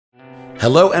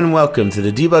Hello and welcome to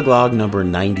the Debug Log number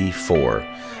 94.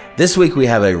 This week we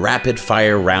have a rapid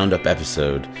fire roundup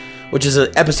episode, which is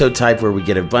an episode type where we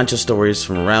get a bunch of stories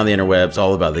from around the interwebs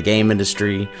all about the game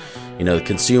industry, the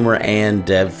consumer and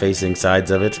dev facing sides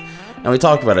of it, and we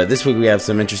talk about it. This week we have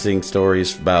some interesting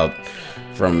stories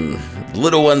from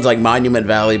little ones like Monument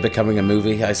Valley becoming a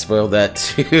movie, I spoiled that,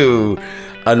 to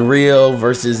Unreal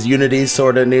versus Unity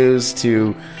sort of news,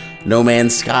 to No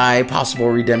Man's Sky, possible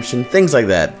redemption, things like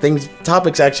that.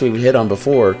 Topics actually we've hit on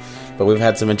before, but we've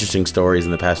had some interesting stories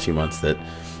in the past few months that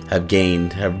have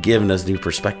given us new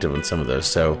perspective on some of those.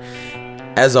 So,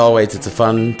 as always, it's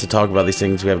fun to talk about these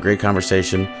things. We have a great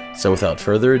conversation. So, without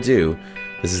further ado,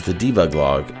 this is the Debug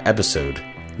Log, episode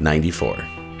 94.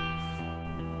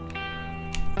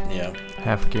 Yeah.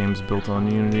 Half games built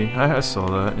on Unity. I saw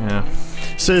that, yeah.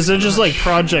 So is it just like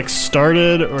projects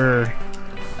started, or...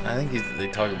 I think they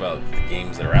talk about the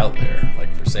games that are out there,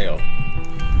 like for sale.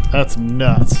 That's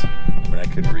nuts. I mean, I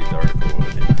could read the article.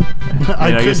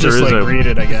 I could just read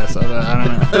it, I guess. I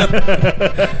don't know.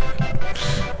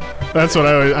 That's what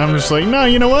I'm just like, no,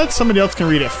 you know what? Somebody else can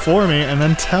read it for me and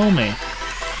then tell me.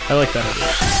 I like that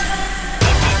idea.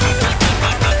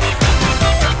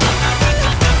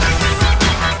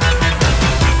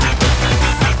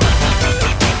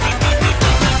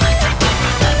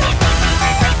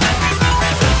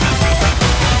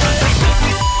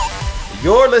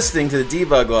 You're listening to the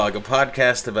Debug Log, a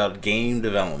podcast about game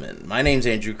development. My name's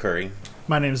Andrew Curry.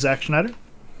 My name's Zach Schneider.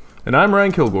 And I'm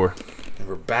Ryan Kilgore. And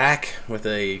we're back with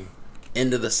a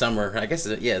end of the summer. I guess,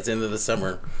 it's end of the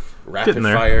summer. Rapid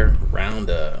fire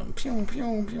roundup. Pew,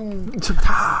 pew, pew.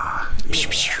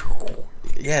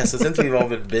 Yeah, so since we've all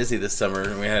been busy this summer,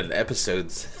 and we had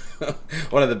episodes.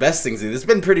 One of the best things. It's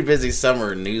been pretty busy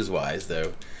summer news-wise,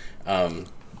 though.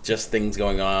 Just things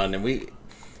going on, and we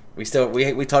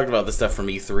talked about the stuff from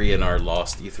E3 in our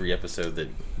lost E3 episode that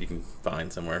you can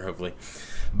find somewhere, hopefully.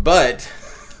 But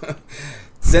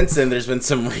since then, there's been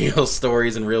some real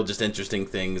stories and real just interesting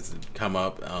things that come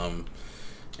up.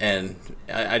 And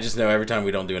I just know every time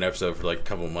we don't do an episode for like a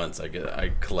couple months,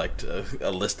 I collect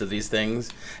a list of these things.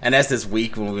 And as this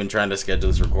week, when we've been trying to schedule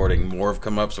this recording, more have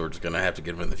come up, so we're just going to have to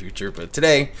get them in the future. But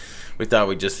today, we thought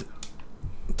we'd just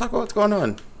talk about what's going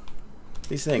on.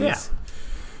 These things.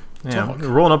 Yeah, we're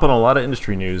rolling up on a lot of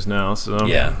industry news now. So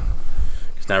yeah,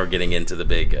 because now we're getting into the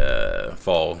big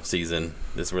fall season.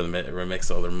 This is where they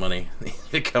mix all their money,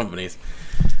 big companies.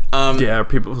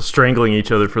 People strangling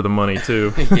each other for the money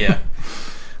too. Yeah.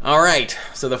 All right.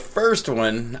 So the first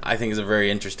one I think is a very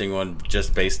interesting one,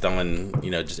 just based on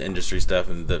just industry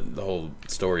stuff and the whole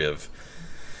story of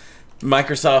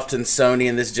Microsoft and Sony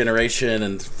in this generation,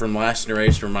 and from last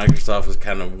generation where Microsoft was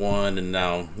kind of won, and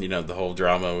now the whole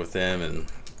drama with them.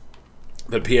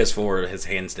 But PS4 has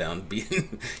hands down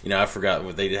beaten. I forgot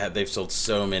what they had. They've sold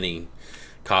so many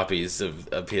copies of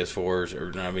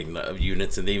PS4s, of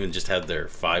units, and they even just had their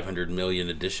 500 million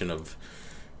edition of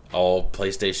all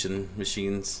PlayStation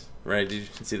machines. Right? Did you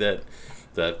see that?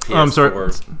 The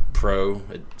PS4 Pro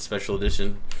special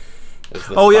edition.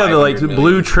 The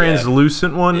blue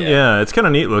translucent one. Yeah, it's kind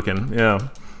of neat looking. Yeah,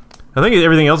 I think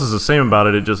everything else is the same about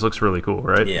it. It just looks really cool,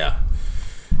 right? Yeah.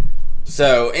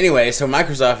 So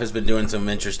Microsoft has been doing some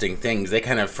interesting things. They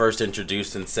kind of first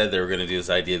introduced and said they were going to do this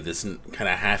idea of this kind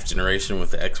of half generation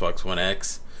with the Xbox One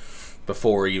X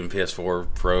before even PS4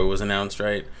 Pro was announced,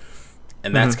 right?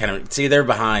 And that's kind of, they're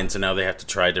behind, so now they have to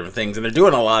try different things, and they're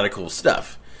doing a lot of cool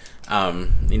stuff.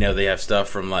 They have stuff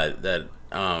from like that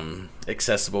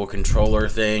accessible controller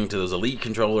thing to those Elite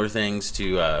controller things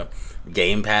to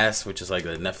Game Pass, which is like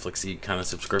the Netflix-y kind of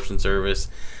subscription service.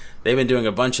 They've been doing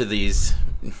a bunch of these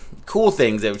cool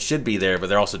things that should be there, but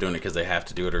they're also doing it because they have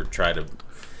to do it or try to.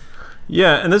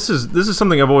 Yeah, and this is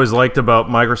something I've always liked about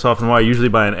Microsoft, and why I usually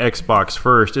buy an Xbox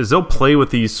first, is they'll play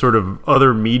with these sort of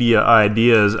other media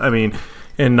ideas,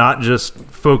 and not just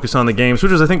focus on the games,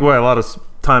 which is I think why a lot of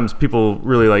times people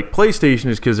really like PlayStation,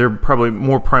 is because they're probably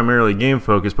more primarily game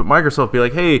focused, but Microsoft be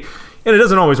like, hey, and it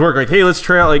doesn't always work, like, hey, let's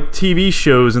try out like TV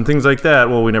shows and things like that.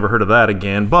 Well, we never heard of that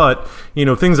again, but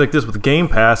things like this with Game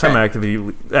Pass, I'm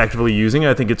actively using.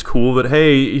 I think it's cool that,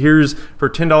 hey, here's for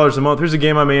 $10 a month, here's a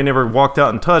game I may have never walked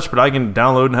out and touched, but I can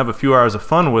download and have a few hours of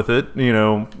fun with it,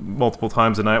 multiple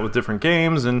times a night with different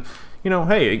games, and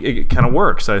hey, it kind of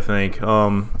works, I think.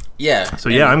 I'm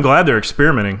glad they're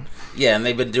experimenting. Yeah, and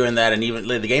they've been doing that, and even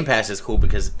the Game Pass is cool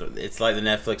because it's like the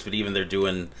Netflix, but even they're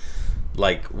doing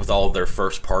like with all their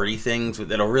first party things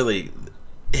that'll really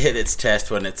hit its test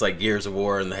when it's like Gears of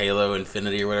War and the Halo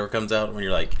Infinity or whatever comes out, when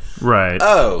you're like, right,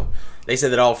 oh, they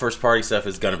said that all first party stuff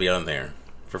is going to be on there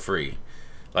for free.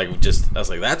 I was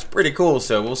like, that's pretty cool.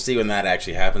 So we'll see when that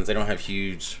actually happens. They don't have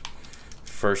huge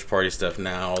first party stuff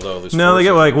now. Although there's no, they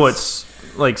get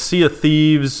like Sea of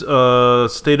Thieves,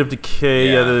 State of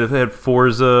Decay. Yeah, they had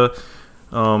Forza.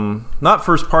 Not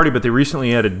first party, but they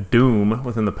recently added Doom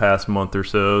within the past month or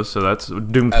so. So that's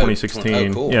Doom 2016.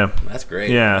 Oh, cool. Yeah, that's great.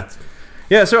 Yeah.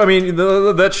 Yeah, so I mean,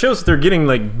 that shows that they're getting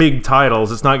like big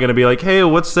titles. It's not going to be like, hey,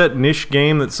 what's that niche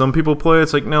game that some people play?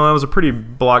 It's like, no, that was a pretty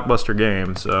blockbuster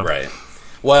game. So right.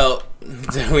 Well,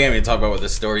 we haven't even talked about what the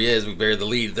story is. We buried the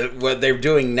lead. What they're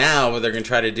doing now, what they're going to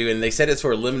try to do, and they said it's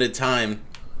for a limited time,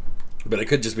 but it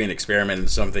could just be an experiment and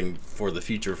something for the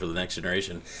future, for the next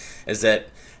generation, is that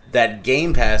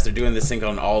Game Pass, they're doing this thing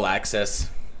called an All Access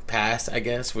Pass, I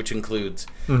guess, which includes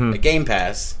a Game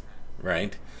Pass,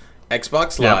 right?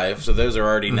 Xbox Live, so those are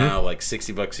already now like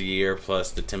 $60 a year plus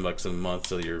the $10 a month,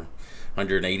 so you're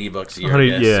 $180 a year, I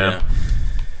guess.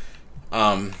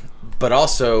 Yeah. But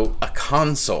also a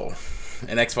console,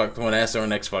 an Xbox One S or an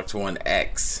Xbox One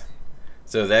X.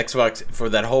 So the Xbox, for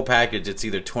that whole package, it's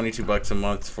either $22 a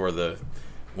month for the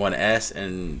One S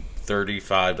and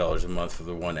 $35 a month for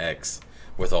the One X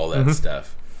with all that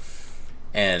stuff.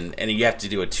 And you have to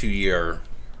do a 2-year,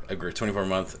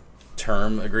 24-month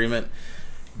term agreement.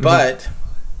 But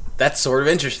that's sort of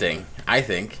interesting, I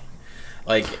think.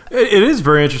 Like, it is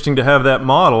very interesting to have that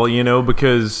model,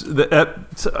 because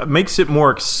that makes it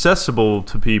more accessible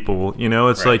to people.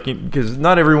 It's right. Like, because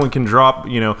not everyone can drop,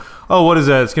 oh, what is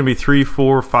that? It's going to be $300,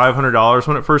 $400, $500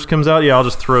 when it first comes out. Yeah, I'll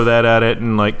just throw that at it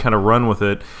and like kind of run with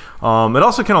it. It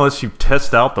also kind of lets you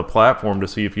test out the platform to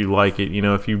see if you like it.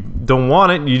 If you don't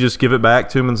want it, you just give it back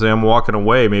to them and say, I'm walking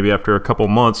away maybe after a couple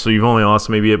months. So you've only lost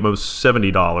maybe at most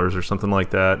 $70 or something like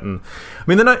that. And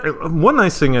I mean, one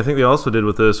nice thing I think they also did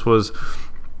with this was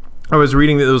I was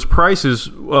reading that those prices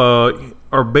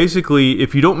are basically,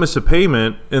 if you don't miss a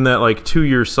payment in that like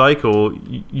 2-year cycle,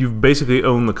 you've basically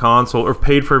owned the console or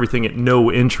paid for everything at no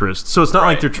interest. So it's not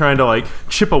like they're trying to like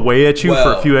chip away at you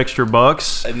for a few extra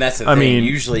bucks. And that's the thing. Mean,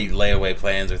 usually layaway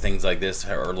plans or things like this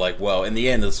are like, well, in the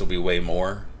end, this will be way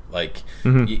more. Like,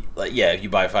 if you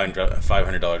buy a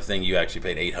 $500 thing, you actually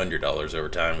paid $800 over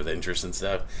time with interest and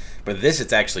stuff. But this,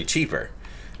 it's actually cheaper.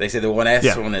 They say the One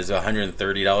S one is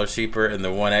 $130 cheaper, and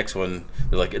the One X one,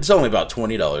 they're like, it's only about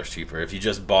 $20 cheaper if you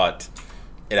just bought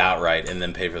it outright and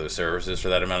then paid for the services for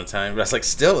that amount of time. But it's like,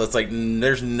 still, it's like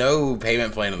there's no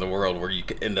payment plan in the world where you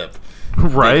could end up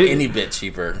any bit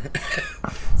cheaper.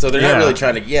 So they're not really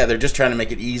trying to, they're just trying to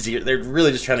make it easier. They're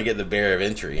really just trying to get the barrier of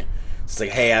entry. It's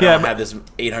like, hey, I don't have this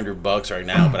 $800 right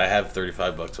now, but I have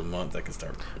 $35 a month. I can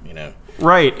start,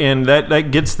 Right, and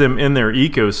that gets them in their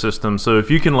ecosystem. So if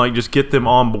you can like just get them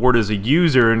on board as a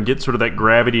user and get sort of that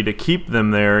gravity to keep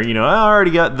them there, I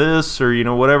already got this or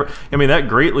whatever. I mean, that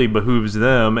greatly behooves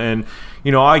them. And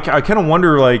I kind of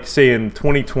wonder, like, say in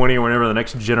 2020 or whenever the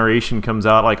next generation comes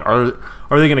out, like, are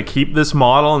they going to keep this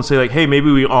model and say, like, hey,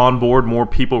 maybe we onboard more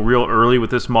people real early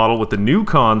with this model with the new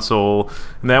console,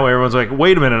 and that way everyone's like,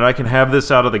 wait a minute, I can have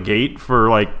this out of the gate for,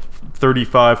 like,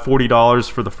 $35, $40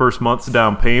 for the first month's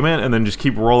down payment and then just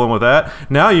keep rolling with that.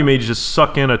 Now you may just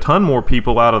suck in a ton more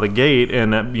people out of the gate,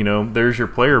 and, there's your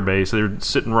player base. They're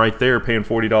sitting right there paying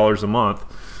 $40 a month.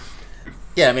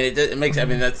 Yeah, I mean, it makes. I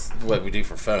mean, that's what we do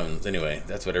for phones anyway.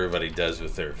 That's what everybody does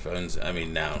with their phones. I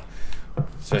mean, now,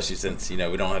 especially since we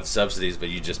don't have subsidies, but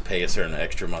you just pay a certain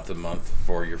extra a month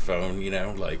for your phone.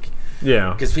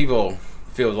 Because people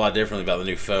feel a lot differently about the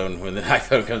new phone when the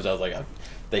iPhone comes out. Like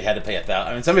they had to pay $1,000.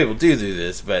 I mean, some people do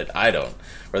this, but I don't.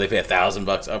 Or they pay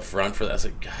 $1,000 up front for that. It's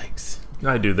like, yikes.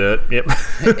 I do that.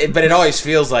 Yep. But it always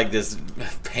feels like this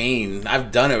pain.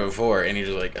 I've done it before, and you're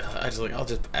just like, I'll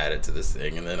just add it to this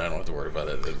thing, and then I don't have to worry about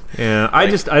it. Yeah, I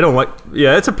don't like.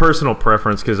 Yeah, it's a personal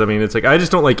preference because I mean, it's like I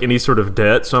just don't like any sort of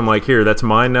debt. So I'm like, here, that's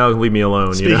mine now. Leave me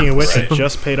alone. Speaking of which, I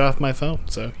just paid off my phone.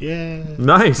 So yeah,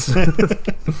 nice.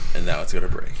 And now it's gonna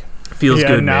break. Feels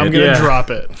good. Now man. I'm gonna drop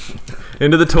it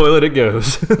into the toilet. It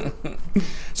goes.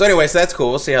 So anyway, so that's cool.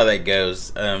 We'll see how that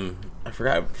goes. I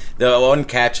forgot. The one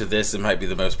catch of this, it might be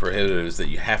the most prohibitive, is that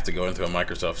you have to go into a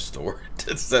Microsoft store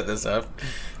to set this up.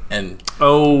 And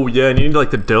oh yeah, and you need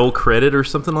like the Dell credit or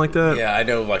something like that. Yeah, I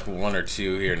know like one or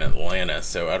two here in Atlanta,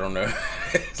 so I don't know.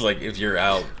 It's like if you're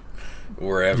out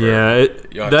wherever. Yeah,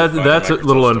 that's a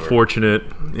little store. Unfortunate.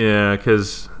 Yeah,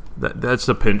 because that's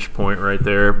a pinch point right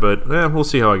there. But we'll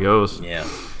see how it goes. Yeah.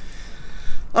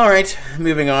 All right,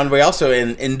 moving on. We also,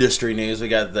 in industry news, we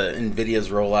got the NVIDIA's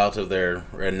rollout of their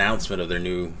announcement of their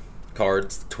new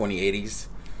cards, the 2080s,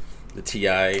 the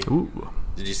TI. Ooh.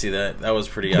 Did you see that? That was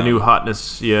pretty... The new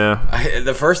hotness, yeah.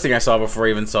 The first thing I saw before I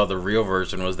even saw the real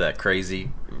version was that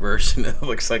crazy version. It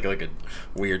looks like a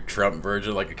weird Trump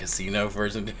version, like a casino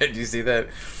version. Did you see that?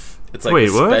 It's like a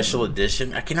special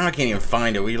edition. I can't even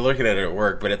find it. We're looking at it at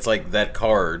work, but it's like that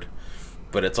card,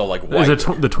 but it's all like white. Is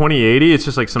it the 2080? It's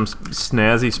just like some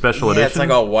snazzy special edition? Yeah, it's like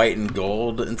all white and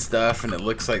gold and stuff, and it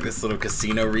looks like this little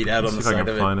casino readout on the side of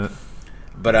it. Find it.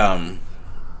 But,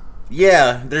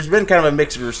 yeah, there's been kind of a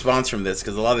mixed response from this,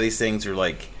 because a lot of these things are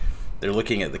like, they're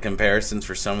looking at the comparisons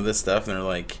for some of this stuff, and they're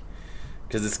like,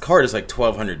 because this card is like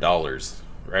 $1,200,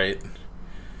 right?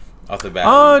 Off the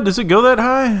bat. Does it go that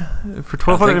high? For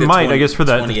 $1,200, it might. I guess for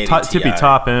that tippy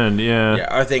top end. Yeah. Yeah,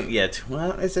 I think. Yeah.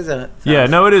 Well, it says a. Yeah.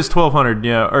 No, it is $1,200.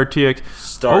 Yeah. RTX.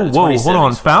 Hold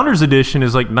on. Founders Edition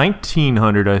is like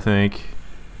 $1,900, I think.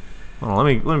 Hold on,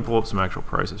 let me pull up some actual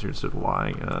prices here instead of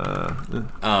lying.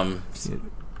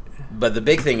 But the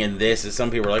big thing in this is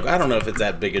some people are like, I don't know if it's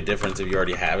that big a difference if you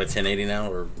already have a 1080 now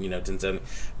or 1070.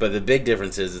 But the big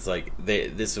difference is it's like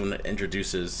this one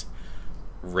introduces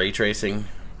ray tracing.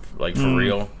 Like for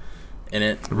real in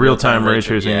it. Real-time ray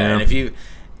tracing, yeah. And if you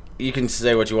can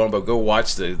say what you want, but go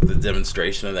watch the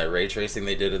demonstration of that ray tracing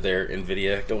they did at their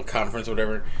NVIDIA little conference or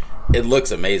whatever. It looks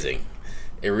amazing.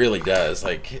 It really does.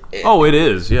 Like it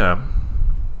is, yeah.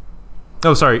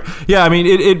 Oh, sorry. Yeah, I mean,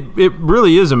 it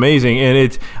really is amazing,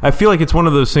 and I feel like it's one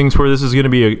of those things where this is going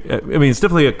to be it's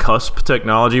definitely a cusp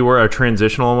technology, where a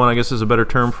transitional one, I guess, is a better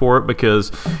term for it,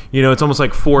 because, it's almost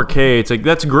like 4K. It's like,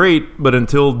 that's great, but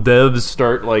until devs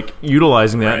start, like,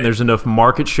 utilizing that, and there's enough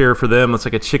market share for them, it's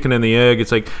like a chicken and the egg.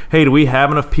 It's like, hey, do we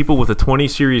have enough people with a 20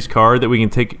 series card that we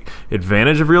can take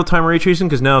advantage of real-time ray tracing?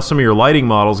 Because now some of your lighting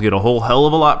models get a whole hell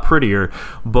of a lot prettier,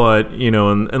 but,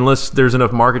 unless there's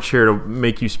enough market share to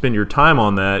make you spend your time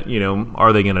on that,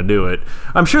 are they going to do it?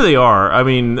 I'm sure they are. I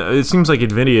mean, it seems like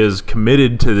NVIDIA is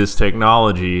committed to this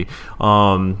technology.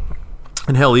 And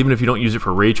hell, even if you don't use it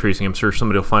for ray tracing, I'm sure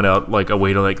somebody will find out like a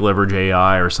way to like leverage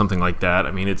AI or something like that.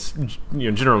 I mean, it's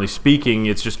generally speaking,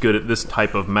 it's just good at this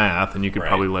type of math, and you could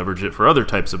probably leverage it for other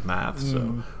types of math.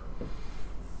 So.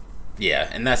 Yeah,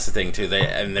 and that's the thing too.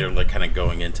 They're like kind of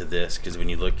going into this because when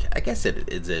you look, I guess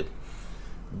it's a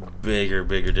bigger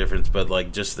difference, but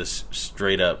like just this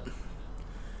straight up.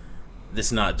 This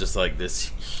not just like this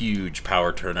huge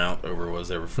power turnout over what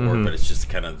was ever before, but it's just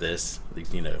kind of these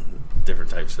different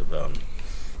types of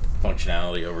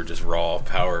functionality over just raw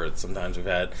power that sometimes we've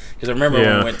had. Because I remember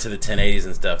when we went to the 1080s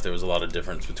and stuff, there was a lot of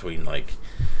difference between like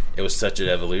it was such an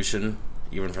evolution,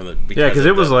 even from because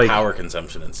it was like power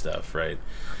consumption and stuff, right?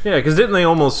 Yeah, because didn't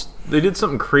they did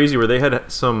something crazy where they had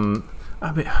some,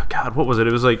 God, what was it?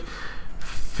 It was like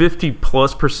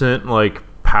 50+% like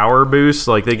power boost,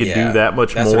 like they could do that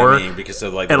much more. What I mean, because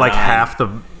of like at like half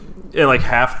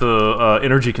the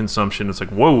energy consumption. It's like,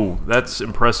 whoa, that's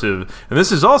impressive. And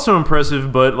this is also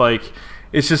impressive, but like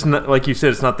it's just not, like you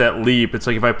said, it's not that leap. It's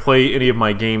like if I play any of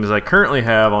my games I currently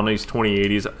have on these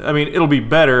 2080s, I mean, it'll be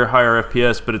better, higher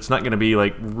FPS, but it's not going to be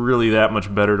like really that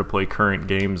much better to play current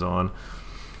games on.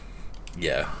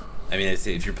 Yeah, I mean,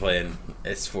 if you're playing,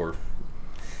 it's for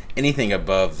anything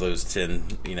above those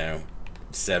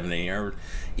 1070 or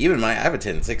even I have a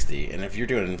 1060, and if you're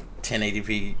doing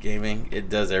 1080p gaming, it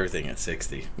does everything at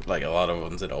 60, like a lot of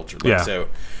ones at ultra. Yeah. So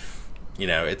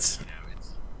it's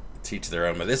teach their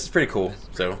own, but this is pretty cool.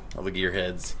 So all the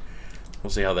gearheads, we'll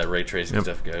see how that ray tracing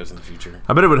stuff goes in the future.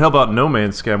 I bet it would help out No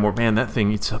Man's Sky more. Man, that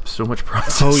thing eats up so much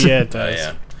processing. Oh yeah, it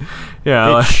does.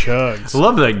 Yeah, it chugs. I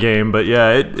love that game, but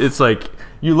yeah, it's like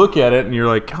you look at it and you're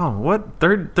like, oh, what?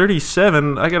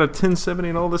 37? I got a 1070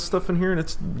 and all this stuff in here, and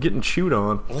it's getting chewed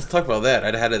on. Well, let's talk about that.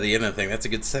 I'd had at the end of the thing. That's a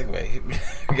good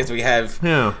segue. Because we have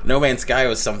No Man's Sky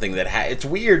was something that it's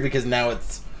weird because now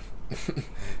it's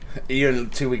even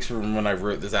 2 weeks from when I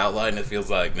wrote this outline, it feels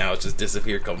like now it's just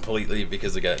disappeared completely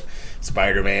because we got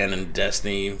Spider-Man and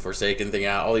Destiny, Forsaken thing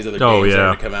out. All these other games are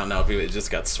going to come out now. It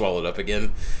just got swallowed up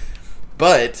again.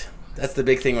 But that's the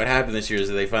big thing. What happened this year is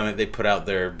that they put out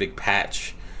their big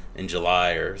patch in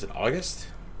July, or is it August?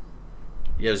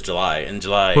 Yeah, it was July. In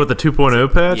July. What, the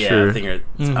 2.0 patch? Yeah, or? I think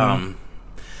it's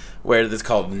where it's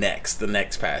called the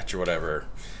next patch or whatever.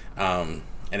 And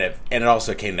it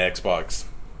also came to Xbox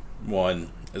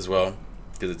One as well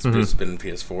because it's been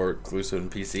PS4 exclusive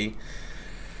and PC.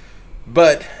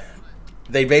 But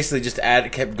they basically just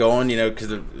kept going,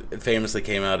 because it famously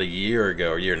came out a year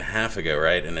and a half ago,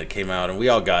 right? And it came out, and we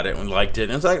all got it and we liked it.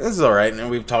 And it's like, this is all right. And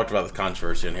we've talked about the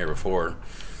controversy in here before.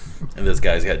 And this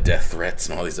guy's got death threats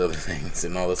and all these other things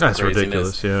and all this That's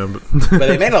craziness. Ridiculous, yeah. But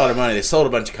they made a lot of money. They sold a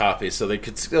bunch of copies, so they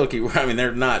could still keep... I mean,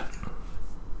 they're not,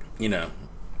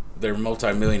 they're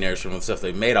multi-millionaires from the stuff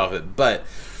they made off it. But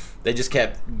they just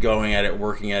kept going at it,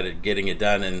 working at it, getting it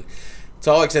done. And to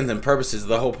all intents and purposes,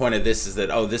 the whole point of this is that,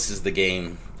 this is the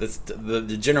game. That's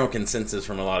the general consensus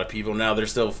from a lot of people. Now, there's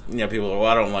still, people are, well,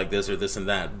 I don't like this or this and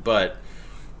that. But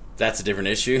that's a different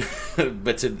issue.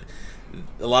 But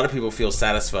a lot of people feel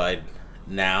satisfied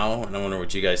now, and I wonder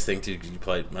what you guys think too.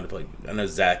 Because might have played. I know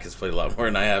Zach has played a lot more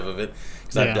than I have of it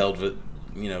because I've delved with,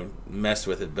 messed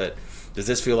with it. But does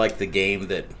this feel like the game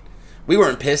that we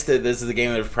weren't pissed that this is the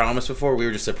game that was promised before? We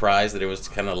were just surprised that it was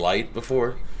kind of light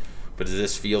before. But does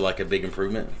this feel like a big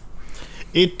improvement?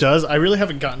 It does. I really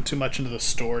haven't gotten too much into the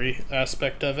story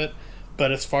aspect of it.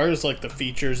 But as far as like the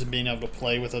features and being able to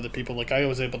play with other people, like I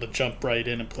was able to jump right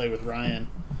in and play with Ryan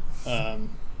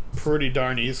pretty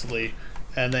darn easily.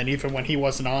 And then even when he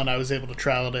wasn't on, I was able to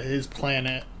travel to his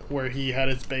planet where he had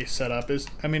his base set up. It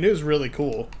was really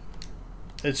cool.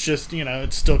 It's just,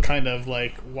 it's still kind of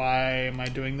like, why am I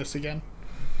doing this again?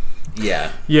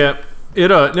 Yeah. Yeah.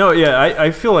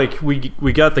 I feel like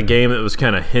we got the game that was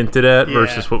kind of hinted at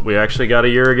versus what we actually got a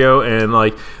year ago, and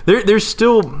like there's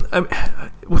still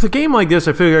with a game like this,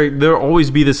 I feel like there'll always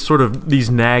be this sort of these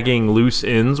nagging loose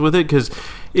ends with it because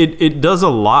it does a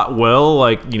lot well.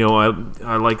 Like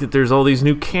I like that there's all these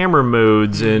new camera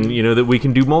modes and that we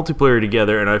can do multiplayer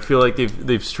together, and I feel like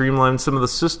they've streamlined some of the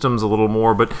systems a little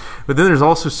more. But then there's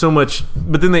also so much.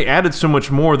 But then they added so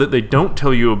much more that they don't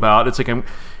tell you about. It's like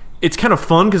It's kind of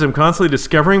fun because I'm constantly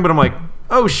discovering, but I'm like,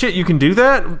 oh shit, you can do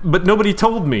that? But nobody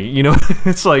told me,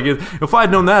 It's like, if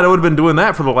I'd known that, I would have been doing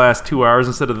that for the last 2 hours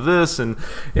instead of this. And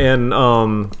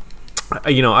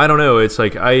I don't know. It's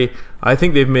like, I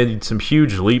think they've made some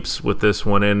huge leaps with this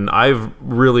one, and I've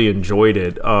really enjoyed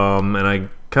it. And I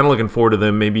kind of looking forward to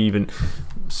them maybe even,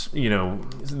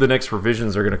 the next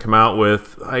revisions they're going to come out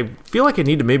with. I feel like I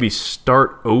need to maybe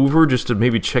start over just to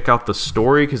maybe check out the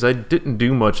story because I didn't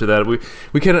do much of that. We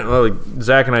kind of, like,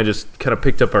 Zach and I just kind of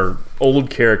picked up our old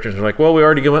characters and we're like, well, we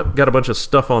already got a bunch of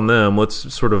stuff on them.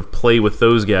 Let's sort of play with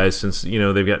those guys since,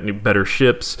 they've got better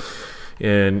ships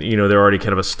and, they're already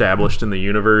kind of established in the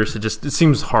universe. It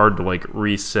seems hard to, like,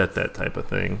 reset that type of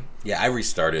thing. Yeah, I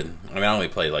restarted. I only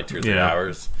played like 2 or 3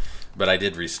 hours, but I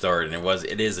did restart, and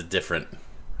it is a different...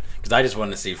 Because I just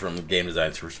wanted to see from game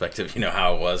design's perspective,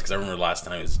 how it was. Because I remember last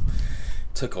time it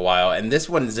took a while. And this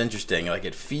one is interesting. Like,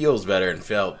 it feels better and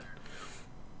felt...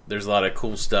 There's a lot of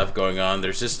cool stuff going on.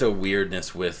 There's just a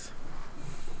weirdness with...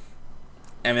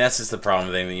 that's just the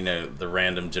problem. The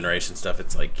random generation stuff.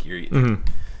 It's like you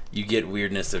get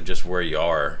weirdness of just where you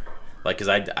are. Like, because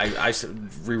I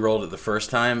re-rolled it the first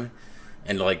time.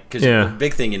 And, like, because the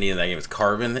big thing you need in that game is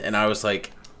carbon. And I was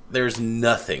like, there's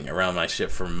nothing around my ship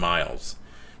for miles.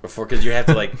 Before, because you have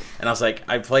to and I was like,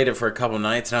 I played it for a couple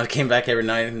nights, and I came back every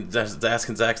night and just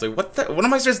asking Zach, like, what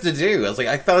am I supposed to do? I was like,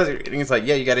 I thought, and he's like,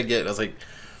 yeah, you got to get. I was like,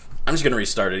 I'm just gonna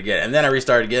restart it again, and then I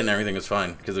restarted again, and everything was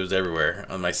fine because it was everywhere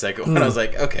on my second one. I was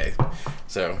like, okay,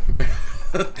 so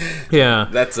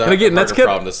that's a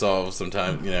problem to solve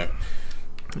sometimes,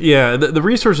 Yeah, the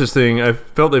resources thing, I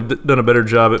felt they've done a better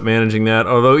job at managing that.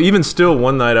 Although even still,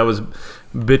 one night I was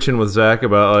bitching with Zach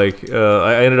about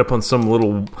I ended up on some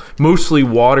little mostly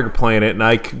water planet, and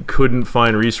I couldn't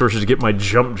find resources to get my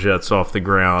jump jets off the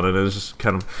ground, and it was just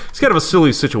kind of a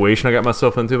silly situation I got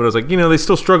myself into. But I was like, they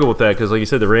still struggle with that because, like you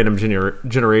said, the random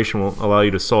generation will allow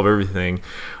you to solve everything.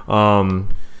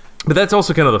 But that's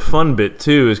also kind of the fun bit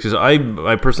too, is because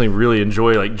I personally really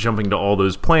enjoy like jumping to all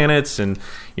those planets, and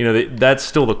that's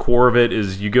still the core of it.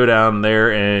 Is you go down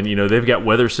there, and they've got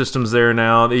weather systems there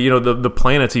now. The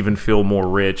planets even feel more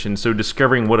rich, and so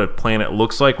discovering what a planet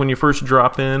looks like when you first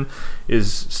drop in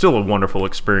is still a wonderful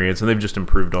experience, and they've just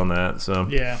improved on that. So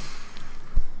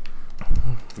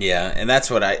yeah, and that's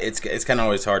what it's kind of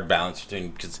always hard balance between,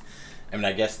 because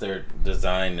I guess their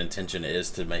design intention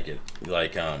is to make it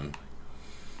like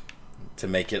to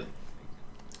make it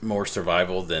more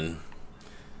survival than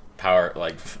power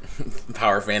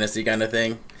fantasy kind of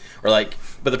thing, but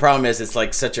the problem is it's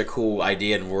like such a cool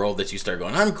idea and world that you start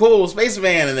going, I'm cool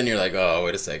spaceman, and then you're like, oh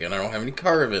wait a second, I don't have any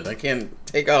carbon, I can't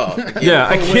take off,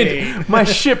 I can't, my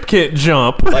ship can't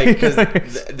jump, because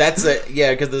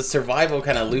the survival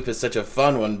kind of loop is such a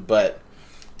fun one, but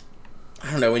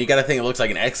I don't know, when you got a thing that looks like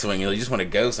an X-wing, you just want to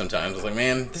go sometimes. It's like,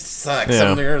 man, this sucks.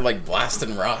 I'm there like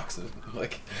blasting rocks,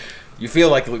 like you feel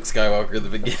like Luke Skywalker at the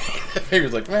beginning. He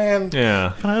was like, man.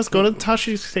 Yeah. Can I just go to the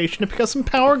Tashi station to pick up some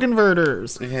power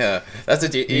converters? Yeah.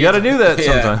 That's you got to do that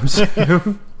sometimes.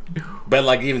 But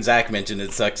like even Zach mentioned,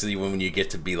 it sucks when you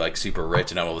get to be like super rich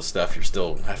and all this stuff, you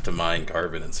still have to mine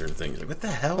carbon and certain things. Like, what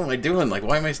the hell am I doing? Like,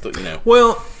 why am I still,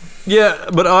 Well, yeah,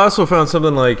 but I also found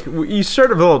something like you start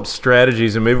to develop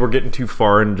strategies, and maybe we're getting too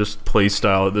far in just play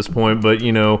style at this point, but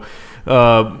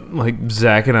like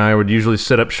Zach and I would usually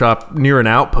set up shop near an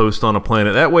outpost on a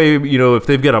planet. That way, if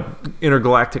they've got a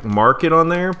intergalactic market on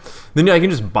there, then I can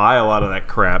just buy a lot of that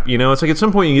crap. It's like at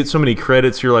some point you get so many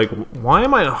credits, you're like, why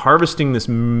am I harvesting this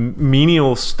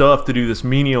menial stuff to do this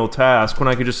menial task when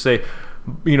I could just say,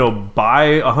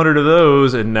 buy 100 of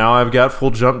those, and now I've got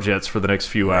full jump jets for the next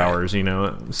few hours.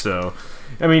 So,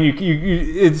 I mean,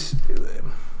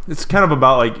 it's kind of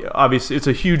about, like, obviously it's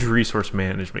a huge resource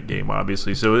management game,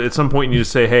 obviously. So at some point you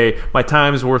just say, hey, my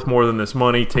time is worth more than this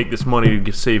money. Take this money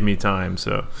to save me time.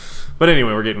 So, but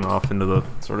anyway, we're getting off into the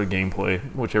sort of gameplay,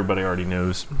 which everybody already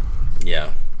knows.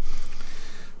 Yeah.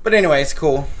 But anyway, it's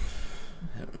cool.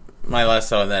 My last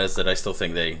thought on that is that I still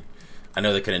think I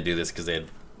know they couldn't do this because they had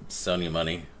Sony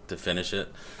money to finish it,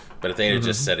 but if they had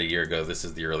just said a year ago, this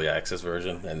is the early access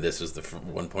version and this is the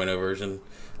 1.0 version,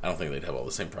 I don't think they'd have all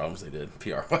the same problems they did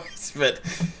PR wise. But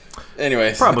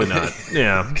anyways, probably not.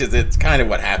 Yeah, because it's kind of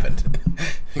what happened.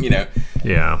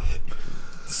 Yeah.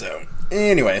 So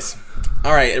anyways,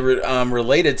 all right,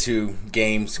 related to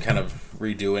games kind of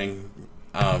redoing,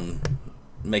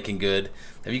 making good,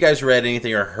 have you guys read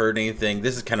anything or heard anything?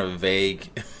 This is kind of vague.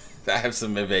 I have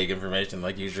some vague information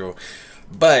like usual.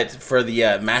 But for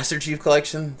the Master Chief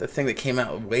Collection, the thing that came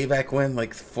out way back when,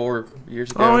 like 4 years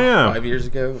ago, 5 years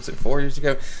ago, was it 4 years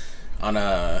ago, on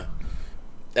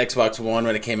Xbox One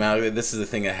when it came out, this is the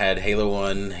thing that had Halo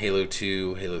 1, Halo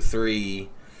 2, Halo 3.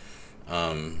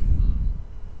 At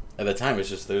the time, it was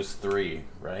just those three,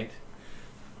 right?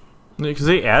 Because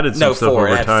they added some stuff over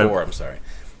time. No, 4. It had 4, I'm sorry.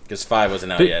 Because 5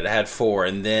 wasn't out yet. It had 4,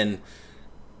 and then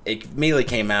it immediately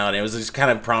came out, and it was just kind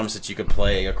of promised that you could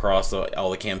play across all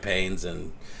the campaigns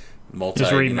and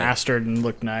just remastered and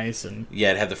looked nice. And yeah,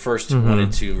 it had the first 1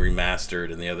 and 2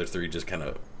 remastered, and the other 3 just kind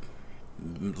of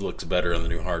looks better on the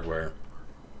new hardware.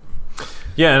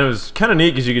 Yeah, and it was kind of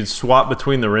neat because you could swap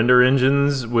between the render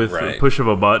engines with a push of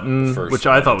a button, which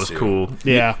I thought was cool.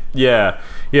 Yeah. Yeah,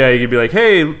 you could be like,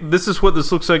 hey, this is what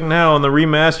this looks like now on the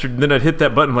remastered, and then I'd hit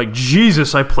that button like,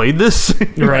 Jesus, I played this?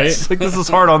 Right. Like, this is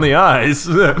hard on the eyes.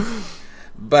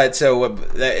 But so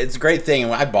it's a great thing,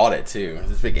 and I bought it too.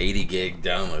 This big 80 gig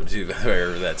download too,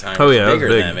 over that time. Oh yeah, bigger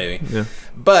than that maybe. Yeah.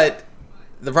 But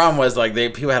the problem was, like,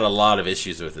 people had a lot of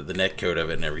issues with it, the netcode of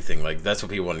it and everything. Like, that's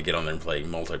what people wanted to get on there and play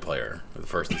multiplayer, the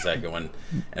first and second one.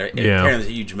 And apparently it's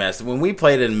a huge mess. When we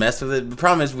played it and messed with it, the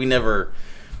problem is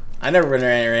I never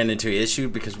ran into an issue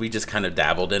because we just kind of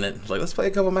dabbled in it. Like, let's play a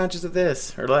couple matches of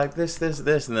this, or like this,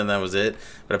 and then that was it.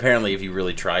 But apparently if you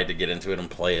really tried to get into it and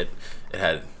play it, it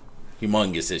had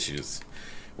humongous issues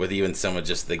with even some of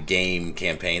just the game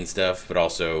campaign stuff, but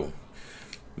also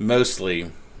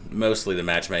mostly the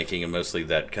matchmaking and mostly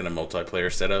that kind of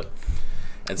multiplayer setup.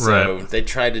 And so they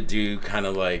tried to do kind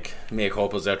of like mea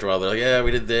culpas after a while. They're like, yeah,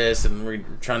 we did this and we're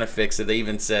trying to fix it. They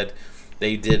even said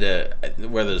they did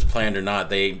whether it was planned or not,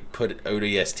 they put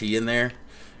ODST in there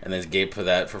and then gave for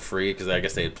that for free because I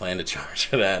guess they had planned to charge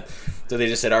for that. So they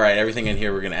just said, all right, everything in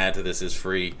here we're going to add to this is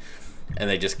free. And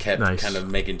they just kept kind of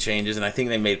making changes. And I think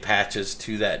they made patches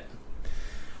to that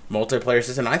multiplayer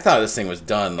system. I thought this thing was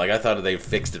done. Like, I thought they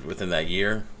fixed it within that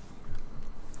year.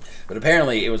 But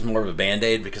apparently it was more of a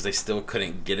Band-Aid because they still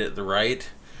couldn't get it right.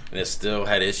 And it still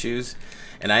had issues.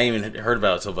 And I even heard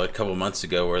about it until a couple months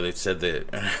ago where they said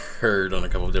that, heard on a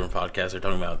couple of different podcasts, they're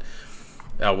talking about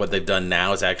what they've done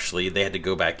now is actually they had to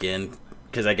go back in.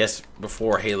 Because I guess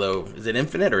before Halo, is it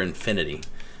Infinite or Infinity?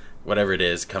 Whatever it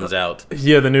is, comes out.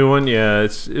 Yeah, the new one. Yeah,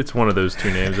 it's one of those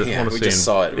two names. Yeah, we just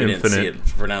saw it. We didn't see it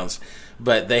pronounced.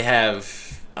 But they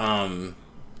have,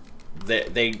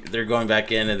 they're going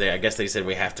back in, and I guess they said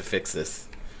we have to fix this.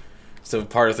 So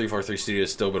part of 343 Studios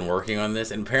has still been working on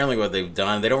this, and apparently what they've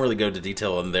done, they don't really go into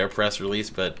detail on their press release,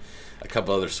 but a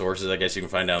couple other sources, I guess you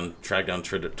can track down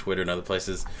Twitter and other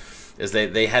places, is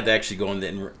they had to actually go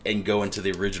in and go into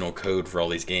the original code for all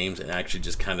these games and actually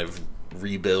just kind of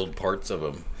rebuild parts of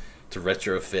them to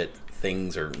retrofit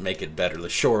things or make it better, to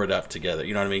shore it up together.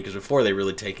 You know what I mean? Because before they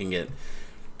really taking it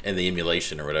in the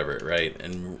emulation or whatever, right?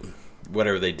 And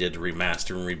whatever they did to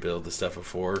remaster and rebuild the stuff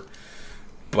before.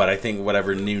 But I think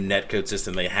whatever new netcode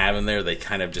system they have in there, they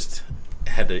kind of just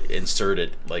had to insert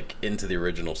it like into the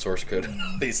original source code of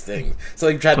all these things. So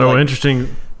they tried to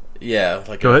interesting. Yeah,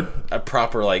 like go ahead. A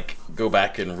proper go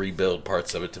back and rebuild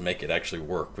parts of it to make it actually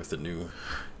work with the new.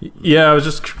 Yeah, I was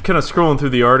just kind of scrolling through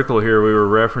the article here we were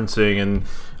referencing, and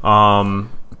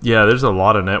there's a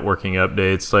lot of networking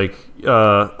updates, like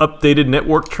updated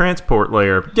network transport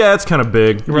layer. Yeah, it's kind of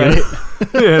big, right?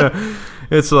 Yeah,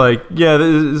 It's like, yeah,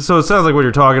 so it sounds like what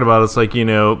you're talking about. It's like,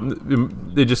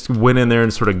 they just went in there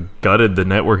and sort of gutted the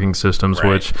networking systems,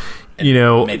 right. Which,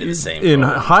 made it the same in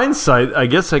hindsight, I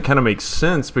guess that kind of makes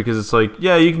sense because it's like,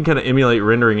 yeah, you can kind of emulate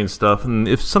rendering and stuff. And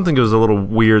if something goes a little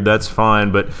weird, that's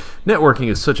fine. But networking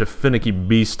is such a finicky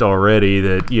beast already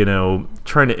that,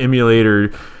 trying to emulate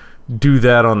or do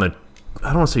that on the,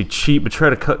 I don't want to say cheap, but try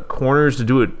to cut corners to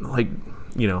do it like,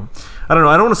 I don't know.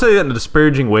 I don't want to say that in a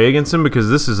disparaging way against them because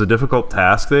this is a difficult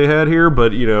task they had here.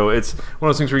 But it's one of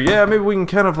those things where maybe we can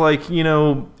kind of like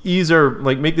ease our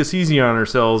make this easy on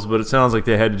ourselves. But it sounds like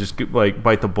they had to just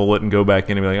bite the bullet and go back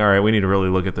in and be like, all right, we need to really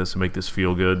look at this and make this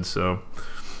feel good. So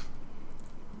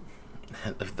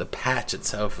the patch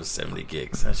itself was 70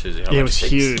 gigs. That shows you how much it was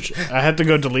huge. I had to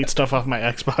go delete stuff off my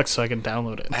Xbox so I can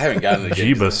download it. I haven't gotten the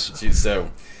Jeebus.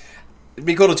 So it'd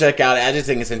be cool to check out. I just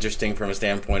think it's interesting from a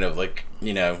standpoint of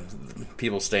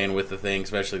people staying with the thing,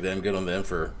 especially them. Good on them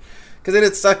because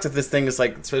it sucks if this thing is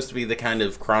it's supposed to be the kind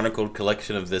of chronicled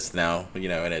collection of this now, and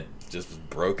it just was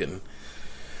broken.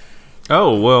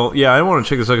 Oh well, yeah. I want to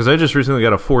check this out because I just recently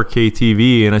got a 4K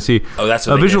TV and I see that's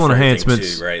what visual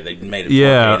enhancements too, right? They made it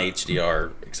 4K and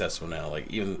HDR accessible now.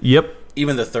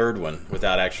 Even the third one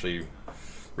without actually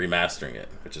remastering it,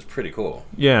 which is pretty cool.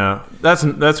 Yeah,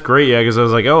 that's great. Yeah, because I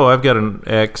was like, oh, I've got an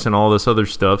X and all this other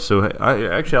stuff, so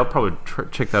I'll probably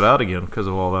check that out again because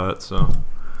of all that. So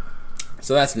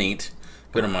that's neat.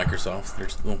 Good on Microsoft. They're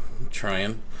still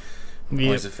trying. I'm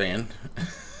always a fan.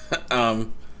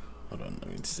 Hold on, let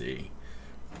me see.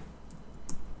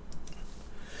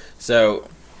 So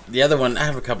the other one, I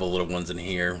have a couple little ones in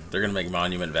here. They're gonna make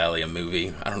Monument Valley a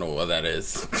movie. I don't know what that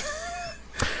is.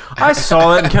 I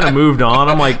saw that and kind of moved on.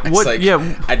 I'm like, what?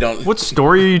 I don't. What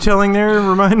story are you telling there?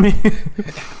 Remind me.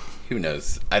 Who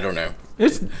knows? I don't know.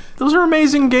 Those are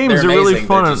amazing games. They're really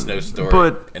fun. There's just no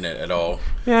story in it at all.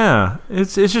 Yeah,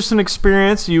 it's just an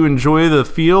experience. You enjoy the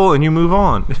feel and you move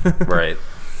on. Right.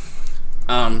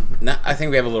 Now, I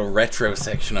think we have a little retro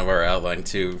section of our outline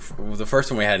too. The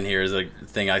first one we had in here is a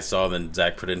thing I saw, then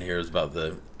Zach put in here is about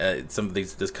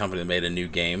this company that made a new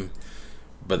game,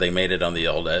 but they made it on the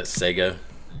old Sega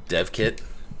dev kit.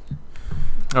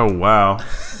 Oh wow!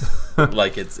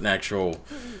 It's an actual.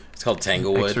 It's called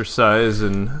Tanglewood. Exercise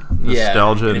and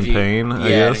nostalgia and pain. I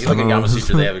guess. If you look at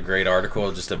Gamasutra, they have a great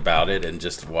article just about it and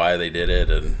just why they did it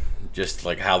and just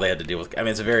how they had to deal with. I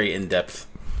mean, it's a very in-depth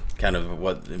kind of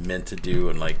what it meant to do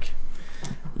and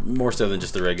more so than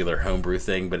just the regular homebrew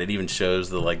thing. But it even shows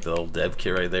the old dev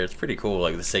kit right there. It's pretty cool.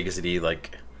 The Sega CD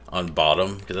on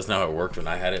bottom because that's not how it worked when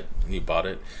I had it when you bought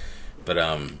it. But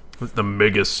with the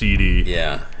Mega CD.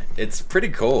 Yeah, it's pretty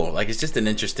cool. It's just an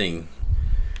interesting.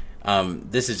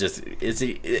 This is just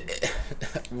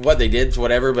what they did,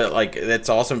 whatever. But that's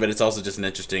awesome. But it's also just an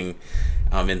interesting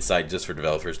insight just for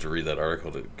developers to read that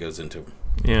article that goes into.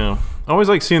 Yeah, I always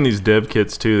like seeing these dev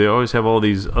kits too. They always have all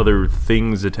these other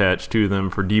things attached to them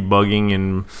for debugging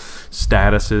and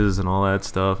statuses and all that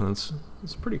stuff, and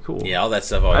it's pretty cool. Yeah, all that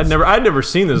stuff. I'd never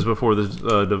seen this before.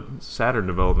 The Saturn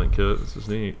development kit. This is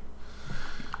neat.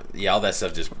 Yeah, all that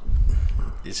stuff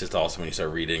it's just awesome when you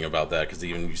start reading about that because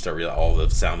even you start reading all the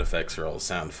sound effects or all the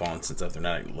sound fonts and stuff. They're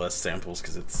not less samples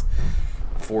because it's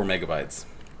 4 megabytes.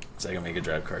 Sega Mega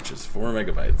Drive cartridges, 4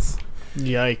 megabytes.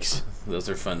 Yikes! Those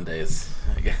are fun days,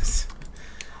 I guess.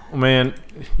 Oh, man,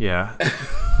 yeah.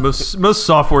 most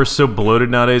software is so bloated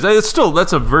nowadays.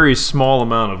 That's a very small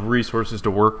amount of resources to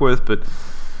work with, but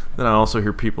then I also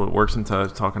hear people at work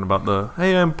sometimes talking about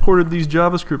hey, I imported these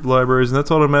JavaScript libraries and that's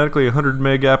automatically a 100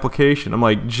 meg application. I'm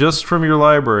like, just from your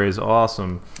libraries,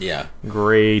 awesome. Yeah.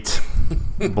 Great.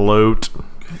 Bloat.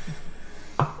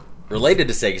 Related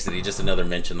to Sega City, just another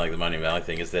mention the Monument Valley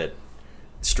thing is that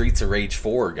Streets of Rage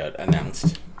 4 got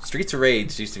announced. Streets of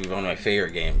Rage used to be one of my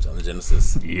favorite games on the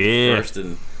Genesis. Yeah. First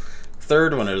and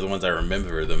third one are the ones I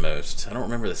remember the most. I don't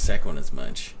remember the second one as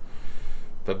much.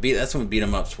 But that's when beat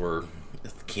 'em ups were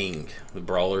king, the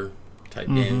brawler type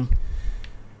game.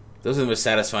 Those are the most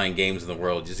satisfying games in the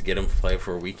world. Just get them to play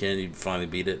for a weekend, you'd finally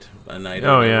beat it a night.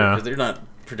 Oh yeah, because they're not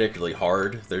particularly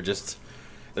hard. They're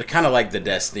kind of like the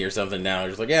Destiny or something now. You're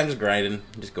just I'm just grinding,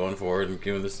 just going forward and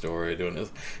doing the story, doing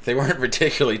this. They weren't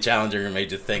particularly challenging or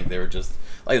made you think. They were just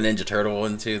like the Ninja Turtle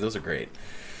one too. Those are great.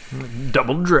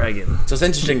 Double Dragon. So it's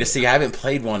interesting to see. I haven't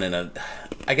played one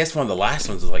I guess one of the last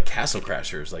ones was Castle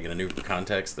Crashers, in a new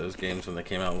context. Those games when they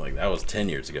came out, that was 10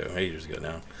 years ago, 8 years ago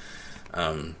now.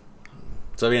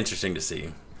 So it'd be interesting to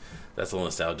see. That's a little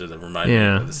nostalgia that reminded me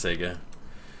of the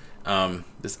Sega.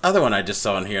 This other one I just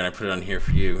saw in here, and I put it on here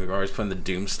for you. We're always putting the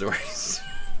Doom stories.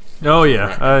 Oh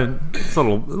yeah, it's a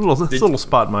little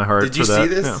spot in my heart. Did you see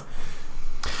this?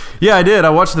 Yeah, I did. I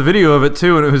watched the video of it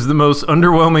too, and it was the most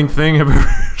underwhelming thing I've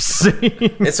ever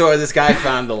seen. And so this guy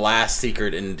found the last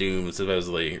secret in Doom,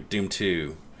 supposedly Doom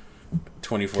 2,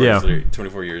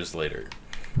 24 years later.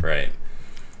 Right.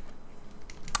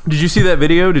 Did you see that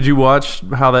video? Did you watch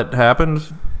how that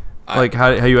happened? Like how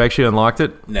you actually unlocked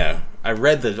it? No. I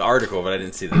read the article, but I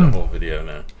didn't see the whole video,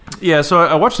 no. Yeah, so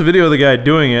I watched the video of the guy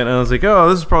doing it, and I was like, oh,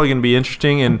 this is probably going to be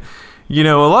interesting. And,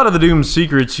 a lot of the Doom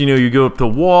secrets, you go up the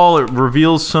wall, it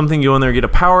reveals something, you go in there, get a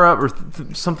power-up,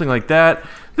 or something like that.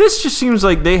 This just seems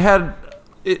like they had...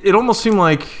 It almost seemed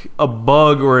like a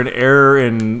bug or an error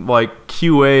in, like,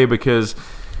 QA, because...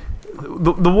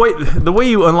 The way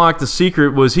you unlock the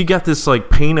secret was he got this like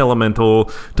paint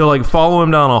elemental to like follow him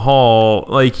down a hall.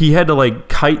 Like he had to like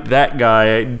kite that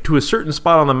guy to a certain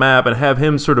spot on the map and have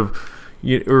him sort of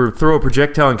or throw a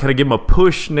projectile and kind of give him a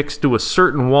push next to a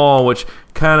certain wall, which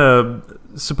kind of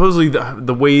supposedly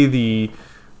the way the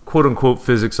quote unquote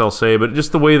physics I'll say, but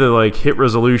just the way the like hit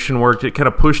resolution worked, it kind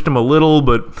of pushed him a little,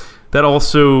 but that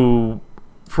also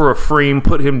for a frame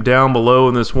put him down below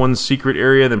in this one secret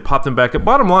area, then popped him back up.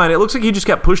 Bottom line, it looks like he just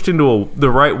got pushed into the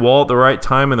right wall at the right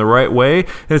time in the right way,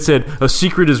 and it said a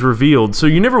secret is revealed. So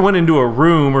you never went into a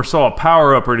room or saw a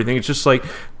power up or anything. It's just like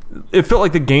it felt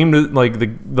like the game, like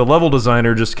the level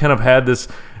designer just kind of had this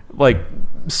like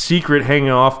secret hanging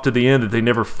off to the end that they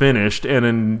never finished, and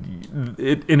then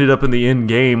it ended up in the end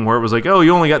game where it was like, oh,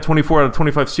 you only got 24 out of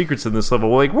 25 secrets in this level.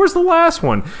 Well, like, where's the last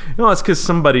one? That's because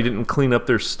somebody didn't clean up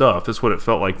their stuff. That's what it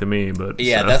felt like to me. But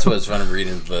yeah, that's what's fun of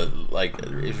reading. But like,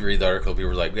 if you read the article,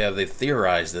 people were like, yeah, they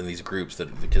theorized in these groups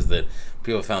that because the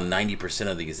people found 90%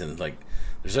 of these, and like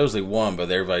there's only one,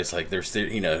 but everybody's like, there's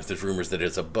rumors that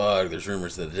it's a bug, there's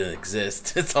rumors that it didn't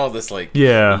exist. It's all this like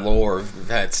lore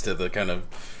that's to the kind of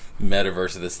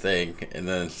metaverse of this thing, and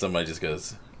then somebody just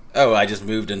goes, oh, I just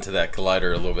moved into that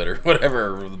collider a little bit or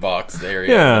whatever the box area.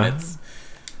 Yeah, and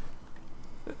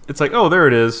it's like, oh, there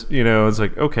it is. It's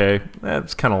like, okay,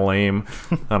 that's kind of lame.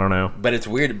 I don't know, but it's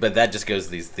weird. But that just goes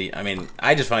to these.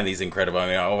 I just find these incredible.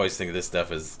 I always think of this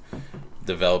stuff as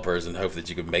developers and hope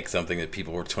that you could make something that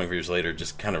people were 24 years later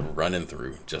just kind of running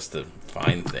through just to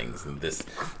find things. And this,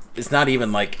 it's not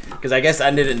even like, because I guess I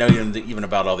didn't know even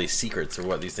about all these secrets or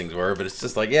what these things were, but it's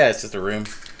just like, yeah, it's just a room.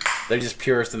 They're just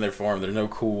purest in their form. There's no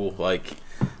cool like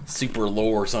super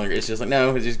lore or something. It's just like,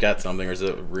 no, it's just got something. There's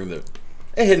a room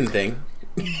a hidden thing.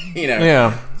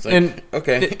 Yeah, like, and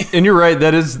okay, and you're right.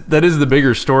 That is the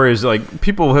bigger story. Is like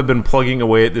people have been plugging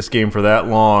away at this game for that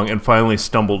long and finally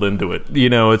stumbled into it.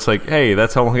 It's like, hey,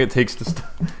 that's how long it takes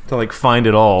to like find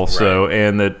it all. Right. So,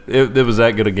 and that it was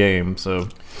that good a game. So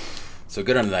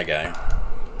good on that guy.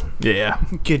 Yeah,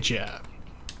 good job,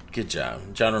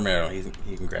 John Romero.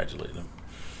 He congratulated him.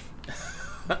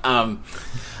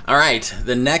 All right,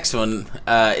 the next one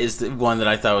is the one that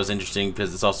I thought was interesting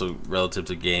because it's also relative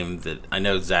to a game that I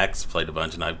know Zach's played a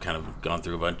bunch and I've kind of gone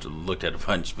through a bunch, looked at a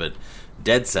bunch, but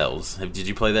Dead Cells. Did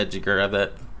you play that? Did you grab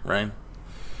that, Ryan?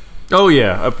 Oh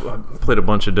yeah, I played a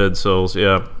bunch of Dead Cells.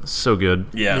 Yeah, so good.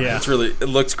 Yeah. It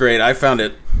looks great. I found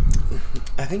it,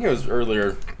 I think it was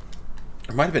earlier,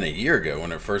 it might have been a year ago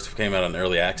when it first came out on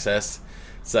early access.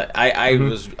 So I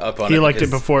was up on it. He liked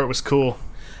it before it was cool.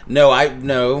 No.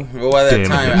 Well, at that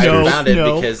time, I found it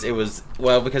because it was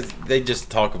because they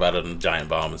just talk about it on Giant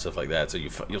Bomb and stuff like that. So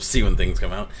you'll see when things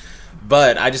come out.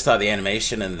 But I just thought the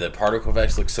animation and the particle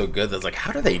effects looked so good. That's like,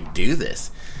 how do they do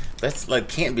this? That's like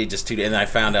can't be just 2D. And I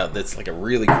found out that's like a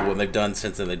really cool one they've done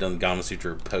since then. They've done Gama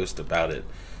Sutra post about it.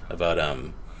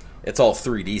 It's all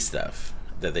 3D stuff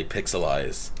that they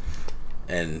pixelize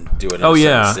and do it in a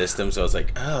certain system. So I was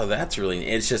like, oh, that's really...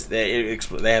 It's just... They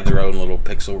have their own little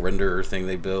pixel renderer thing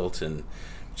they built and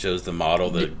shows the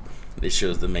model. It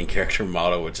shows the main character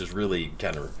model, which is really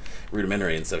kind of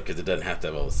rudimentary and stuff because it doesn't have to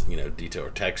have all this, detail or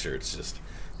texture. It's just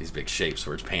these big shapes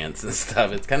for its pants and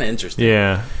stuff. It's kind of interesting.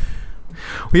 Yeah.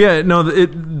 Well, yeah, no,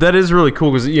 that is really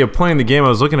cool because, playing the game, I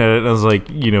was looking at it and I was like,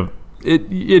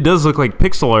 it does look like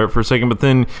pixel art for a second, but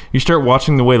then you start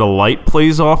watching the way the light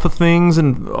plays off of things,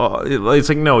 and it's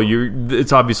like, no,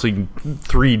 it's obviously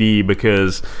 3D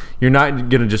because you're not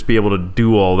going to just be able to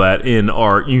do all that in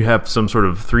art. You have some sort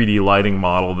of 3D lighting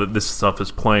model that this stuff is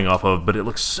playing off of, but it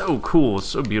looks so cool. It's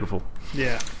so beautiful.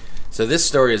 Yeah. So this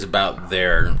story is about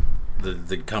the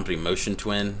company Motion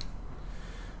Twin.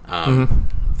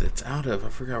 It's out of, I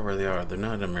forgot where they are. They're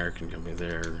not an American company.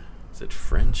 Is it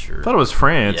French or? I thought it was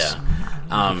France.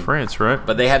 Yeah. France, right?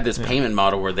 But they have this payment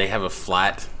model where they have a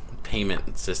flat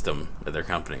payment system at their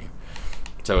company.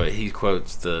 So he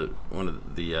quotes one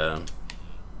of the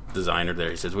designer there.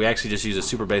 He says, "We actually just use a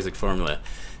super basic formula.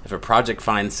 If a project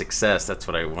finds success," that's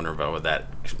what I wonder about with that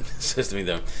system.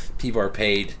 Though people are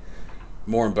paid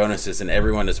more in bonuses, and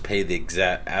everyone is paid the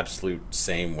exact absolute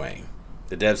same way.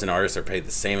 The devs and artists are paid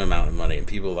the same amount of money, and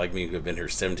people like me who have been here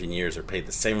 17 years are paid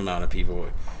the same amount of people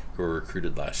who were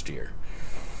recruited last year.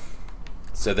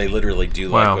 So they literally do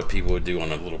like what people would do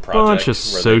on a little project. Bunch of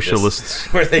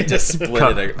socialists. Where they just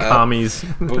split it up. Commies.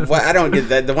 But what I don't get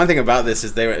that. The one thing about this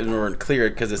is they weren't clear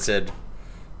because it said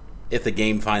if the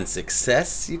game finds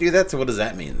success, you do that. So what does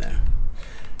that mean then?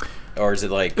 Or is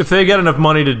it like if they got enough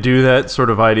money to do that sort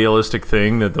of idealistic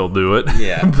thing that they'll do it?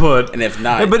 Yeah. And if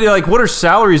not, but like, what are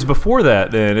salaries before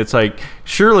that? Then it's like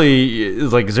surely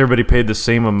it's like is everybody paid the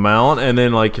same amount? And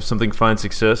then like if something finds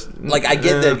success, like I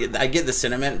get the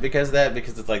sentiment because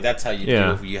it's like that's how you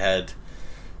do if you had,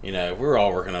 we were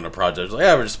all working on a project. It's like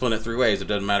we're just splitting it 3 ways. It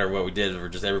doesn't matter what we did. We're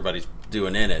just everybody's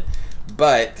doing in it.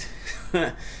 But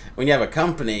when you have a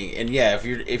company, and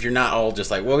if you're not all just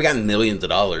like, well, we got millions of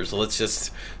dollars, so let's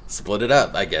just split it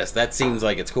up, I guess. That seems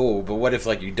like it's cool, but what if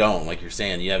like you don't, like you're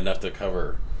saying, you have enough to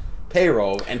cover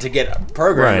payroll and to get a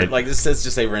programmer, like this says,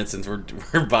 just say for instance,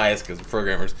 we're biased because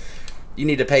programmers, you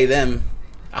need to pay them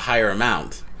a higher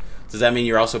amount. Does that mean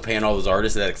you're also paying all those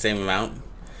artists that same amount?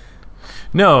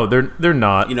 No, they're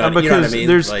not. You know what I mean?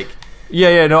 There's like.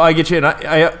 No, I get you, and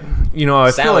I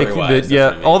feel like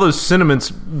that. All those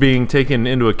sentiments being taken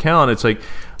into account. It's like,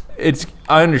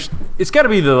 I understand. It's got to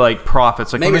be the like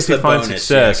profits. Like maybe once it's they find bonus,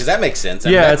 success, because that makes sense.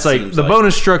 It's like the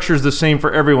bonus structure is the same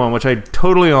for everyone, which I'm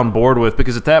totally on board with.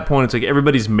 Because at that point, it's like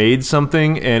everybody's made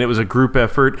something, and it was a group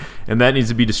effort, and that needs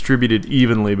to be distributed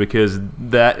evenly because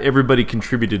that everybody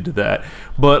contributed to that.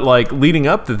 But like leading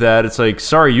up to that, it's like,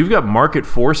 sorry, you've got market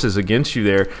forces against you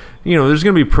there. There's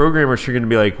going to be programmers who are going to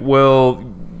be like,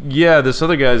 well, yeah, this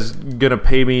other guy's going to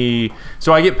pay me,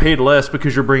 so I get paid less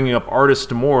because you're bringing up artists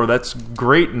to more. That's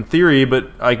great in theory,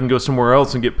 but I can go somewhere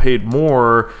else and get paid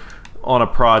more on a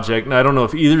project. And I don't know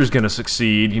if either is going to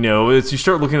succeed. You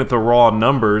start looking at the raw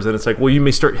numbers, and it's like, well, you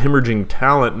may start hemorrhaging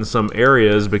talent in some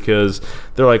areas because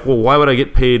they're like, well, why would I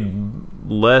get paid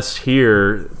less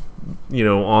here,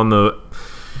 on the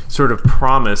sort of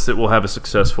promise that we'll have a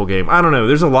successful game. I don't know.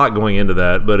 There's a lot going into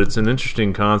that, but it's an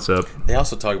interesting concept. They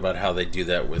also talk about how they do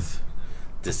that with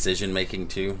decision making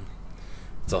too.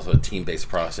 It's also a team-based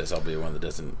process, albeit one that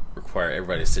doesn't require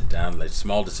everybody to sit down. Like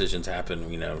small decisions happen,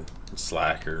 in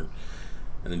Slack, and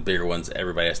then bigger ones,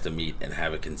 everybody has to meet and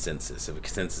have a consensus. If a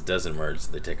consensus doesn't emerge,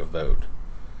 they take a vote.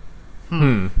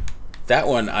 That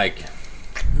one, I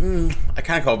kind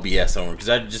of call BS on because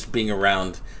I'm just being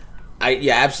around.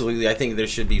 Absolutely. I think there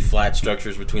should be flat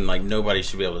structures between, like, nobody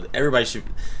should be able to... Everybody should...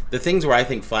 The things where I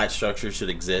think flat structures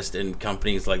should exist in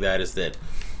companies like that is that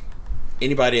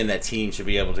anybody in that team should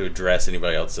be able to address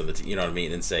anybody else in the team, you know what I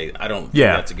mean, and say, I don't think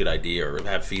that's a good idea, or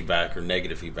have feedback or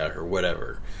negative feedback or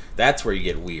whatever. That's where you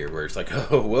get weird, where it's like,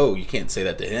 oh, whoa, you can't say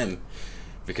that to him.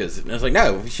 Because it's like,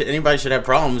 no, anybody should have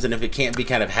problems, and if it can't be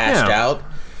kind of hashed out...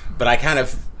 But I kind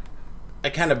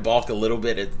of balk a little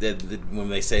bit at when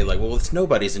they say, like, well, it's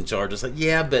nobody's in charge. It's like,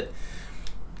 yeah, but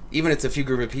even it's a few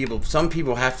group of people, some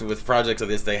people have to, with projects like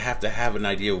this, they have to have an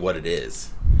idea of what it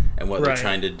is and what they're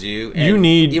trying to do. And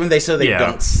even they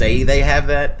don't say they have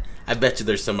that, I bet you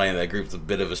there's somebody in that group that's a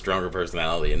bit of a stronger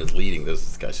personality and is leading those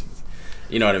discussions.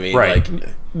 You know what I mean? Right.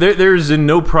 Like, there's in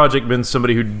no project been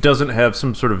somebody who doesn't have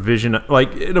some sort of vision.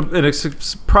 Like in a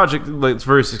project that's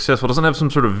very successful doesn't have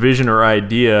some sort of vision or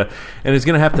idea, and is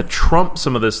going to have to trump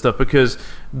some of this stuff because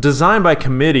design by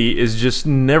committee is just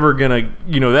never going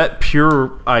to, that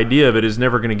pure idea of it is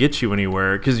never going to get you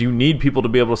anywhere because you need people to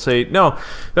be able to say, no,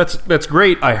 that's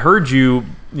great. I heard you.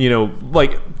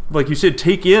 Like you said,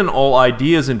 take in all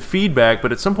ideas and feedback,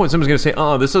 but at some point somebody's going to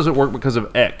say, this doesn't work because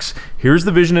of X. Here's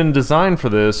the vision and design for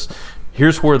this.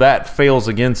 Here's where that fails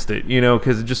against it,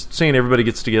 because just saying everybody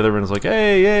gets together and is like,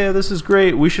 hey, yeah, this is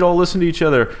great. We should all listen to each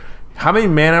other. How many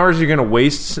man hours are you going to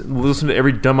waste listening to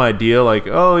every dumb idea? Like,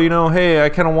 hey, I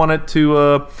kind of want it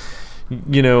to...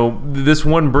 this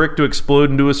one brick to explode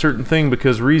into a certain thing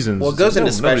because reasons. Well, it goes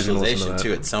into specialization,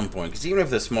 too, at some point. Because even if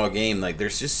it's a small game, like,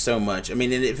 there's just so much. I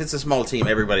mean, if it's a small team,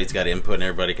 everybody's got input and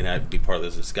everybody can be part of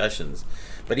those discussions.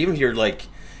 But even if you're, like,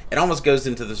 it almost goes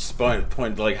into this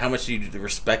point, like, how much do you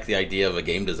respect the idea of a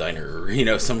game designer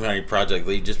or, some kind of project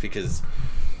lead, just because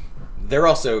they're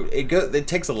also... It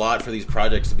takes a lot for these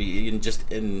projects to be just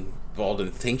involved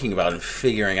in thinking about and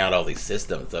figuring out all these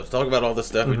systems. I've talked about all this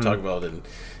stuff we talk about in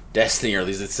Destiny or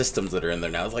these systems that are in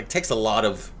there now. It's like takes a lot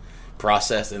of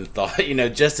process and thought,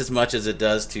 just as much as it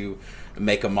does to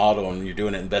make a model and you're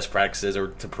doing it in best practices or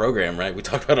to program, right? We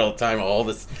talk about it all the time, all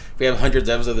this. We have hundreds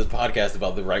of episodes of this podcast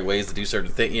about the right ways to do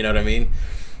certain things, you know what I mean?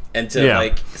 And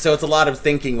so it's a lot of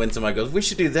thinking when somebody goes, we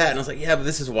should do that. And I was like, yeah, but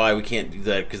this is why we can't do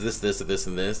that because this,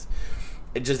 and this.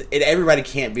 everybody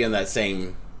can't be on that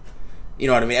same. You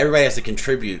know what I mean? Everybody has to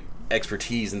contribute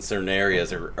expertise in certain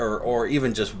areas, or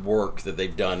even just work that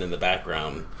they've done in the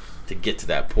background to get to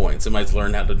that point. Somebody's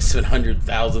learned how to spend hundreds,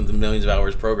 thousands, and millions of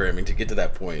hours programming to get to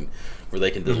that point where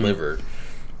they can deliver.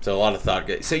 So a lot of thought.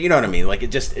 So you know what I mean? Like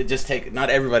it just take not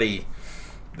everybody.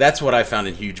 That's what I found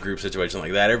in huge group situations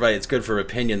like that. Everybody, it's good for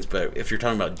opinions, but if you're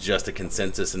talking about just a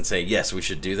consensus and say yes, we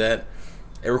should do that,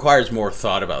 it requires more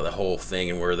thought about the whole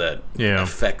thing and where that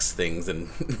affects things, and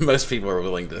most people are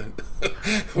willing to.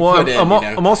 Well,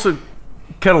 I'm also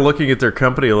kind of looking at their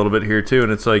company a little bit here too,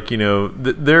 and it's like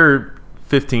they're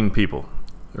 15 people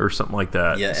or something like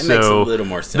that. Yeah, it makes a little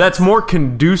more sense. That's more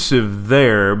conducive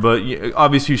there, but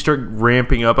obviously you start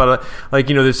ramping up.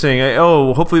 They're saying,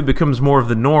 oh, hopefully it becomes more of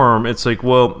the norm. It's like,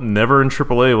 well, never in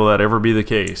AAA will that ever be the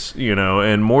case,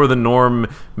 and more the norm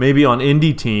maybe on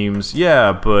indie teams,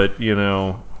 but,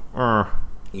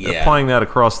 applying that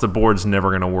across the board is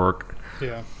never going to work.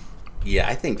 Yeah. Yeah,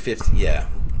 I think 50,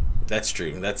 that's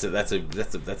true. That's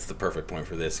the perfect point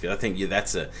for this. I think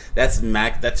that's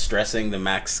stressing the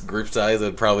max group size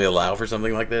would probably allow for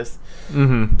something like this.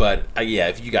 Mm-hmm. But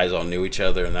if you guys all knew each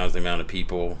other and that was the amount of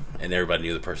people, and everybody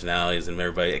knew the personalities, and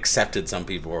everybody accepted, some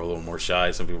people were a little more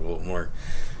shy, some people were a little more.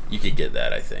 You could get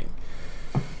that, I think.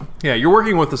 Yeah, you're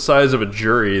working with the size of a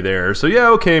jury there, so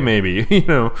okay, maybe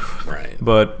Right.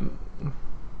 But.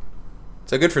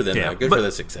 So good for them, though. Good for the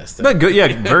success. But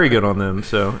good, very good on them.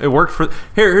 So it worked for.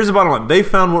 Here's the bottom line: they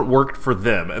found what worked for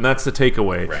them, and that's the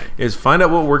takeaway. Right. Is find out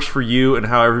what works for you and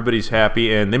how everybody's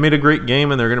happy, and they made a great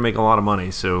game, and they're going to make a lot of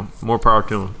money. So more power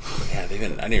to them. Yeah, I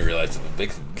didn't realize the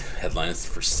big headline is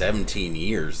for 17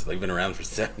 years. They've been around for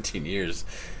 17 years.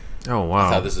 Oh wow!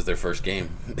 I thought this was their first game.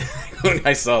 When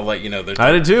I saw I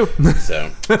did too.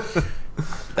 So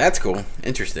that's cool,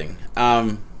 interesting.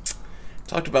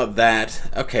 Talked about that.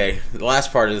 Okay, the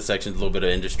last part of the section is a little bit of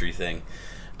industry thing.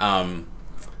 I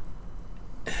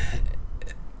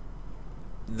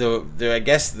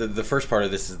guess the first part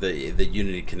of this is the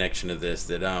Unity connection of this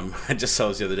that I just saw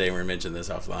this the other day when we mentioned this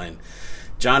offline.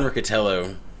 John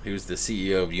Riccitiello, who's the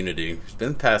CEO of Unity, who's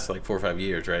been the past 4 or 5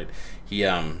 years, right? He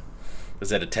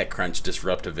was at a TechCrunch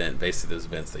Disrupt event. Basically, those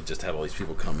events, they just have all these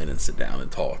people come in and sit down and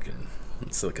talk, and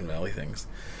Silicon Valley things.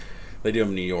 They do them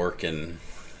in New York and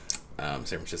San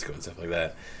Francisco and stuff like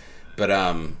that, but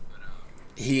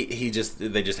they just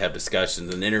have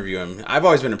discussions and interview him. I've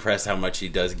always been impressed how much he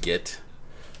does get,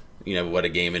 what a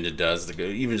game engine does,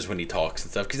 even just when he talks and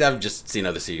stuff. Because I've just seen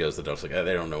other CEOs that are just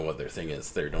they don't know what their thing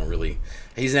is. They don't really.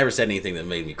 He's never said anything that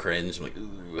made me cringe. I'm like,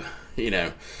 ooh,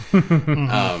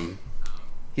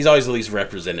 he's always at least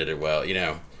represented it well,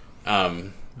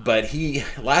 But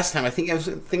last time I think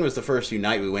it was the first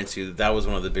Unite we went to. That was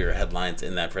one of the bigger headlines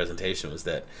in that presentation, was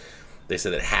that they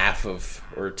said that half of,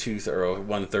 or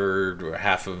 1/3, or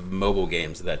half of mobile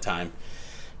games at that time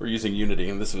were using Unity,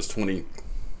 and this was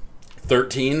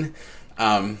 2013.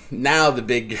 Now the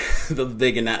big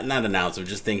not announcement,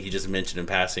 just thing he just mentioned in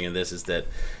passing in this is that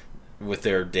with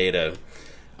their data,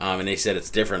 and they said it's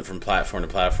different from platform to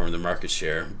platform, the market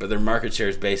share, but their market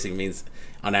share basically means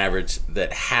on average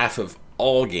that half of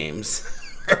all games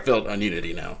are built on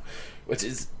Unity now,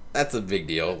 that's a big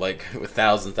deal. With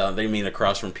thousands, they mean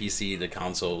across from PC to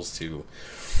consoles to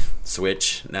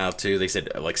Switch now too. They said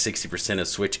 60% of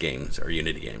Switch games are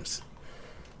Unity games.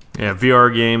 Yeah,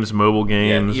 VR games, mobile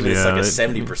games. Yeah, even it's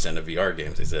 70% of VR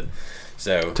games. They said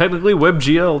so. Technically,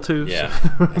 WebGL too. Yeah,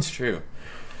 that's true.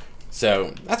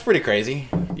 So that's pretty crazy.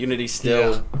 Unity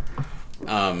still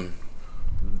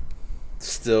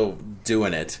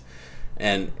doing it,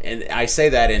 and I say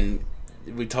that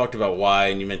we talked about why,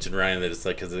 and you mentioned, Ryan, that it's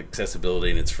because of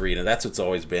accessibility and it's free, and that's what's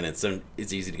always been. It's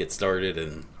easy to get started,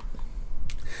 and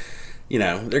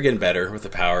they're getting better with the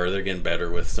power. They're getting better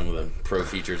with some of the pro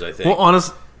features, I think. Well,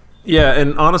 honestly,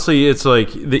 it's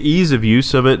the ease of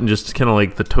use of it, and just kind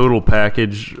of the total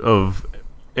package of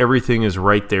everything is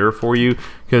right there for you.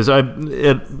 Because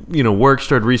work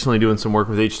started recently doing some work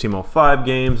with HTML5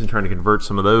 games and trying to convert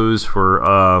some of those for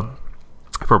a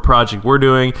project we're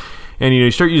doing. And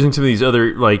you start using some of these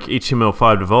other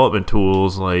HTML5 development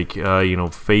tools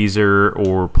Phaser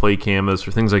or Play Canvas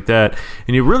or things like that,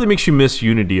 and it really makes you miss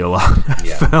Unity a lot. I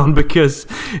found, because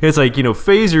it's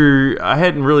Phaser, I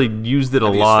hadn't really used it a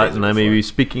lot, and I may be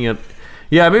speaking out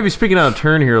of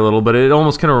turn here a little, but it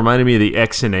almost kind of reminded me of the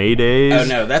XNA days. Oh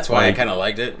no, that's why I kind of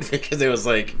liked it, because it was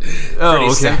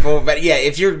pretty simple. But yeah,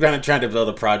 if you're gonna try to build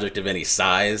a project of any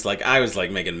size, I was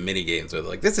making mini games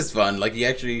with this is fun. You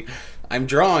actually. I'm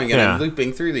drawing and I'm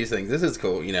looping through these things. This is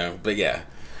cool, But yeah.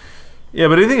 Yeah,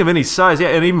 but anything of any size,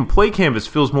 and even Play Canvas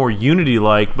feels more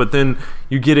Unity-like, but then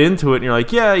you get into it and you're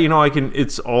like, yeah,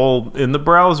 it's all in the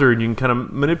browser and you can kind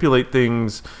of manipulate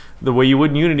things the way you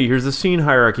would in Unity. Here's the scene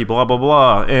hierarchy, blah, blah,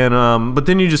 blah. And but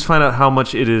then you just find out how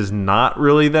much it is not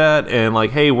really that, and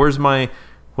like, hey, where's my...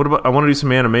 What about? I want to do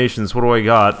some animations. What do I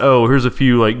got? Oh, here's a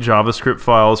few like JavaScript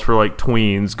files for like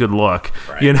tweens. Good luck.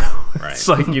 Right. Right. It's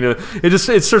like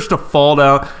it starts to fall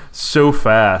down so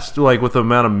fast, like with the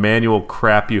amount of manual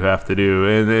crap you have to do.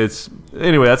 And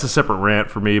anyway, that's a separate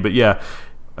rant for me. But yeah,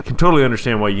 I can totally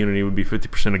understand why Unity would be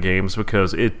 50% of games,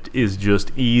 because it is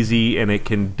just easy and it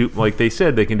can do, like they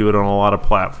said, they can do it on a lot of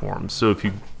platforms. So if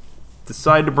you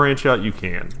decide to branch out, you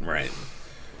can. Right.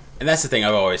 And that's the thing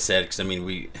I've always said, because I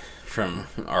mean from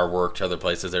our work to other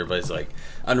places, everybody's like,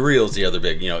 Unreal's the other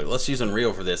big, let's use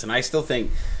Unreal for this. And I still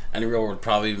think Unreal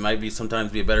would might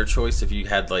sometimes be a better choice if you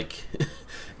had like,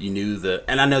 you knew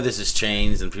and I know this has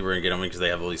changed and people are going to get on me because they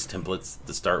have all these templates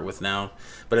to start with now.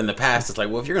 But in the past, it's like,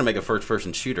 well, if you're going to make a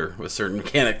first-person shooter with certain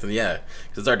mechanics, then yeah,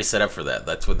 because it's already set up for that.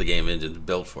 That's what the game engine's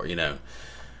built for,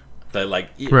 But like,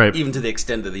 right. Even to the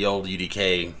extent of the old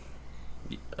UDK,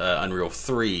 Unreal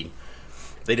 3,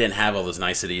 they didn't have all those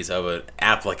niceties of an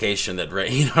application that,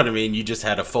 you know what I mean? You just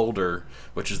had a folder,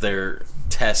 which is their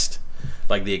test,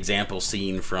 like the example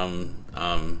scene from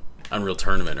Unreal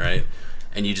Tournament, right?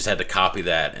 And you just had to copy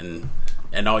that, and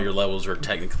all your levels were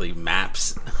technically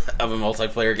maps of a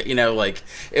multiplayer game. Like,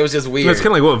 it was just weird. That's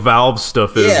kind of like what Valve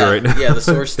stuff is right now. Yeah, the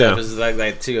source stuff is like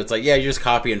that, too. It's like, yeah, you're just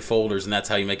copying folders, and that's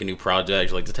how you make a new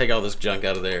project. Like, to take all this junk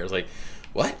out of there, it's like,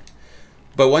 what?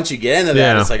 But once you get into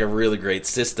that, it's like a really great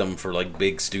system for like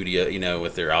big studio,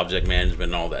 with their object management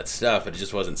and all that stuff. But it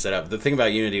just wasn't set up. The thing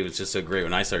about Unity was just so great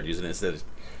when I started using it is that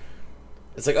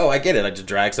it's like, oh, I get it. I just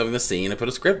drag something in the scene and put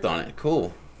a script on it.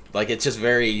 Cool. Like, it's just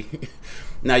very...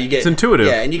 Now you get... It's intuitive.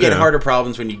 Yeah, and you get harder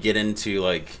problems when you get into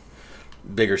like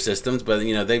bigger systems. But,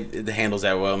 it handles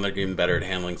that well, and they're getting better at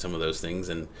handling some of those things.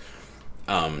 And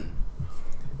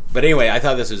but anyway, I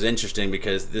thought this was interesting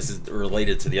because this is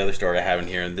related to the other story I have in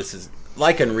here, and this is...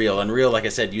 Like Unreal. Unreal, like I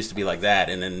said, used to be like that,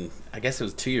 and then I guess it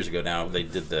was 2 years ago now they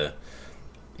did the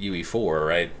UE4,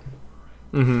 right?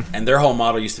 Mm-hmm. And their whole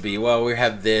model used to be, well, we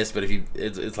have this, but if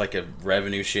it's like a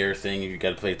revenue share thing. You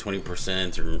got to pay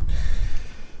 20% or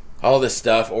all this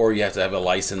stuff, or you have to have a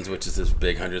license, which is this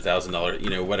big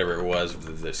 $100,000, whatever it was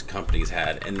this companies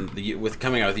had. And with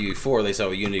coming out with UE4, they saw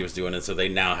what Unity was doing, and so they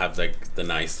now have like the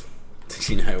nice,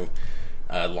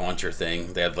 launcher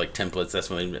thing. They have like templates. That's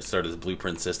when they started the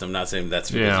blueprint system. I'm not saying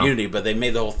that's because Unity, but they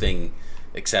made the whole thing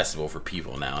accessible for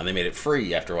people now, and they made it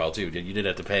free after a while too. You did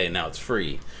have to pay, and now it's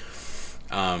free.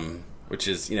 Which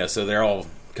is so they're all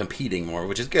competing more,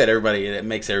 which is good. It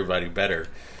makes everybody better.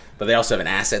 But they also have an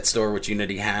asset store, which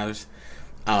Unity has.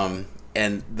 And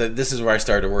this is where I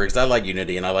started to work, because I like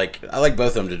Unity and I like both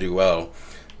of them to do well.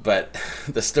 But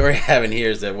the story I have in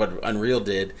here is that what Unreal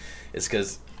did is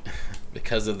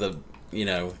because of the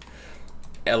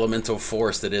elemental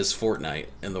force that is Fortnite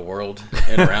in the world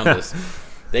and around us,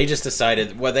 they just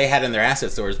decided what they had in their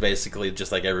asset store is basically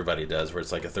just like everybody does, where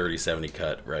it's like a 30-70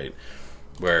 cut, right?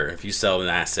 Where if you sell an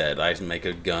asset, I make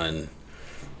a gun,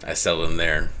 I sell them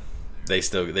there. They get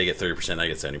 30%, I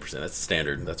get 70%. That's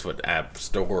standard. That's what App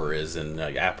Store is, and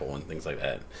like Apple and things like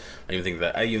that. I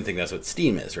even think that's what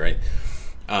Steam is, right?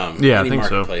 Yeah, I think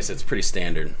marketplace, it's pretty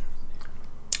standard.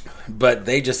 But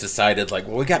they just decided, like,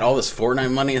 well, we got all this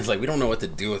Fortnite money, and it's like, we don't know what to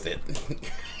do with it.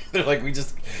 They're like,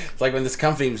 it's like when this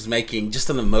company was making, just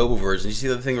on the mobile version, you see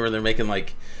the thing where they're making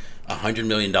like $100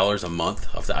 million a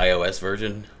month off the iOS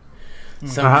version?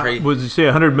 Would you say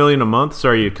 $100 million a month?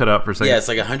 Sorry, you cut out for a second. Yeah, it's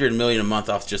like $100 million a month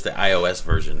off just the iOS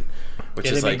version, which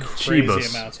is like crazy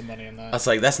amounts of money in that. I was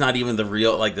like, that's not even the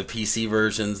real, like the PC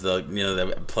versions, the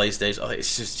the PlayStation.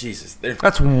 It's just Jesus.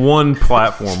 That's one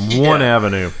platform, one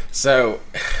avenue. So,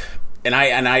 and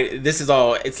I this is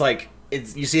all. It's like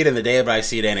you see it in the day, but I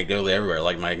see it anecdotally everywhere.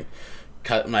 Like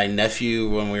my nephew,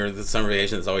 when we were at the summer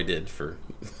vacation, that's all he did for.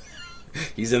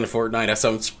 He's in the Fortnite. I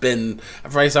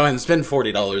probably saw him spend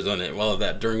 $40 on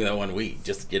it during that 1 week,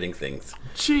 just getting things.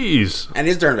 Jeez. And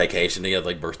he's during vacation. He had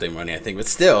like birthday money, I think. But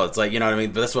still, it's like, you know what I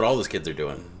mean? But that's what all those kids are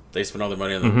doing. They spend all their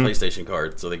money on the PlayStation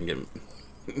card so they can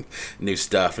get new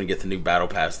stuff and get the new Battle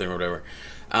Pass thing or whatever.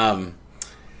 So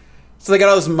they got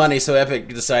all this money, so Epic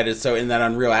decided, in that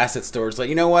Unreal Asset Store, it's like,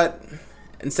 you know what?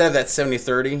 Instead of that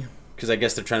 70-30, because I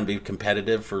guess they're trying to be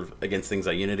competitive against things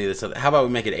like Unity, they said, how about we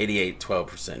make it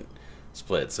 88-12%?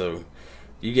 Split, so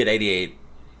you get 88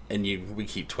 and we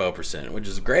keep 12%, which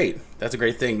is great. That's a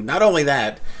great thing. Not only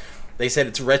that, they said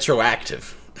it's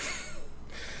retroactive.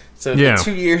 So in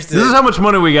 2 years... This is how much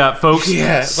money we got, folks.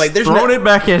 Yeah. Like, throwing it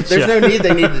back at you. There's no need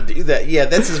they need to do that. Yeah,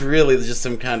 this is really just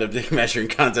some kind of measuring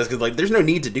contest. Because, like, there's no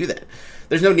need to do that.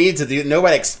 There's no need to do...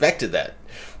 Nobody expected that.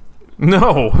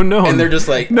 No. And they're just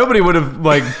like... Nobody would have,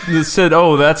 like, said,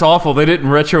 oh, that's awful. They didn't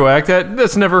retroact that.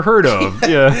 That's never heard of.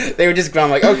 Yeah. They were just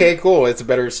going like, okay, cool. It's a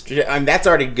better... I mean, that's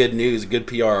already good news, good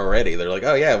PR already. They're like,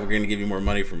 oh, yeah, we're going to give you more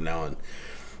money from now on.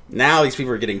 Now these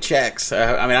people are getting checks.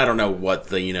 I mean, I don't know what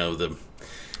the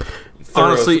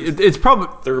honestly, it's probably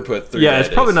throughput.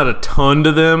 It's probably not a ton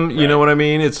to them. You know what I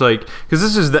mean? It's like, because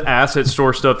this is the asset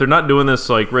store stuff. They're not doing this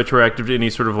like retroactive to any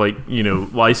sort of like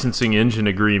licensing engine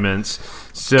agreements.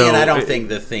 So, and I don't think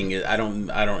the thing is, I don't.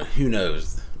 Who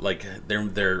knows? Like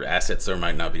their asset store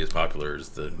might not be as popular as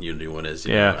the Unity one is.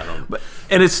 You know?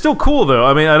 And it's still cool though.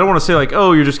 I mean, I don't want to say like,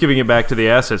 oh, you're just giving it back to the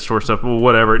asset store stuff. Well,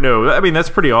 whatever. No, I mean that's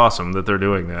pretty awesome that they're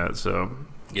doing that. So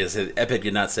yes, Epic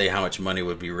did not say how much money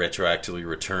would be retroactively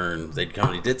returned. The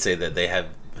company did say that they have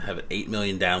 8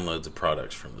 million downloads of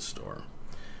products from the store,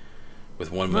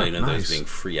 with 1 million of those being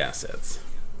free assets.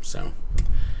 So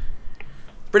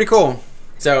pretty cool.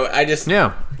 So I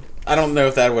don't know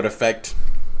if that would affect.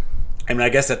 I mean, I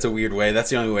guess that's a weird way. That's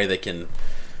the only way they can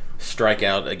strike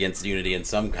out against Unity in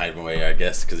some kind of way, I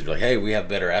guess, because they're like, hey, we have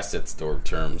better asset store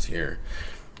terms here.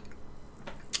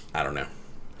 I don't know.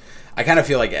 I kind of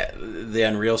feel like the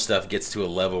Unreal stuff gets to a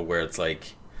level where it's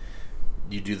like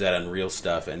you do that Unreal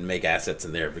stuff and make assets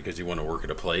in there because you want to work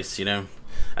at a place, you know?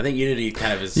 I think Unity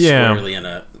kind of is squarely in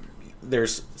a...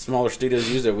 There's smaller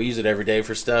studios use it. We use it every day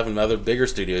for stuff, and other bigger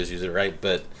studios use it, right?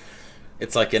 But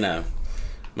it's like in a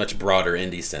much broader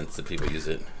indie sense that people use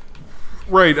it.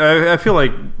 Right. I feel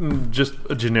like just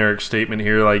a generic statement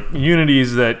here, like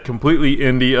Unity's that completely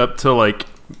indie up to like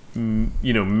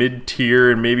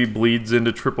mid-tier and maybe bleeds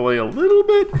into AAA a little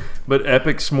bit, but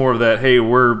Epic's more of that, hey,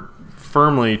 we're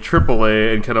firmly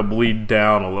AAA and kind of bleed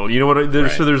down a little. You know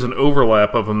what? So there's an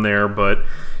overlap of them there, but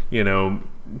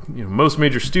most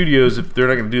major studios, if they're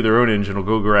not going to do their own engine, will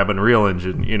go grab an Unreal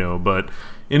Engine, but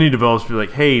indie developers be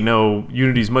like, hey, no,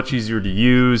 Unity's much easier to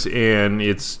use, and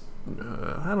it's,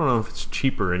 I don't know if it's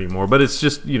cheaper anymore, but it's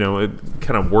just, it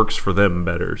kind of works for them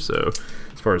better. So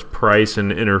as far as price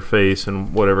and interface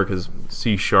and whatever, because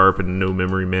C# and no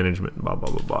memory management, blah,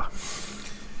 blah, blah, blah.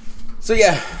 So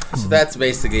so that's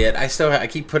basically it. I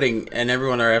keep putting, in every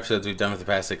one of our episodes we've done for the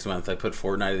past 6 months, I put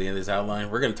Fortnite at the end of this outline.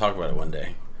 We're going to talk about it one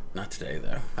day. Not today,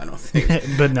 though. I don't think.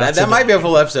 But that might be a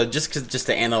full episode, just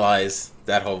to analyze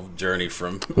that whole journey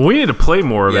from. We need to play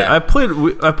more of it. I played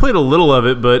a little of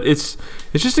it, but it's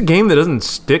just a game that doesn't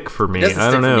stick for me.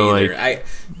 I don't know.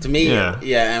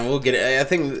 And we'll get it. I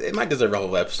think it might deserve a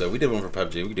whole episode. We did one for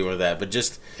PUBG. We could do one of that, but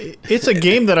just it's a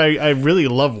game that I really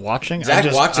love watching.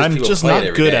 I'm just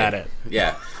not good at it.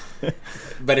 Yeah.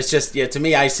 But it's just, to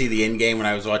me, I see the end game when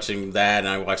I was watching that, and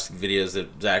I watch the videos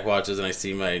that Zach watches, and I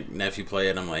see my nephew play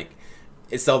it, and I'm like,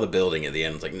 it's all the building at the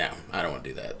end. It's like, no, I don't want to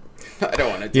do that. I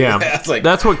don't want to do that. Like,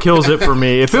 that's what kills it for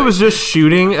me. If it was just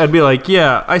shooting, I'd be like,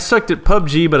 yeah, I sucked at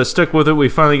PUBG, but I stuck with it. We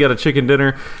finally got a chicken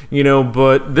dinner,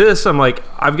 but this, I'm like,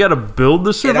 I've got to build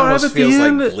to survive at the end. It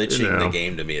almost feels like glitching the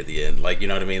game to me at the end. Like, you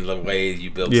know what I mean? The way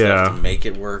you build stuff to make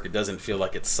it work, it doesn't feel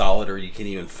like it's solid, or you can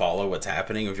even follow what's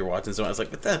happening if you're watching someone. It's like,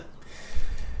 what the...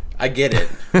 I get it.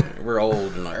 We're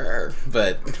old,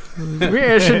 but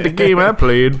it's just the game I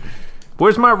played.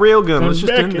 Where's my railgun? Let's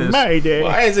just end this. My day.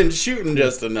 Why isn't shooting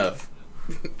just enough?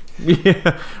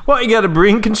 Yeah. Well, you got to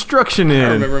bring construction in.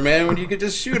 I remember, man, when you could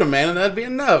just shoot a man and that'd be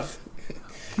enough.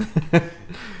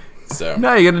 So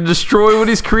now you got to destroy what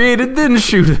he's created, then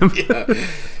shoot him.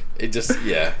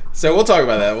 So we'll talk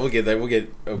about that. We'll get there. We'll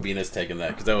get Obina's take on that,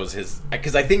 because that was his.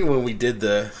 Because I think when we did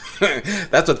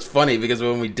that's what's funny, because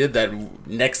when we did that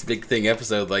next big thing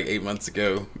episode like 8 months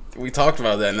ago, we talked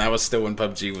about that, and that was still when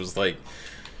PUBG was like,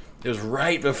 it was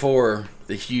right before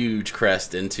the huge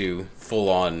crest into full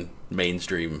on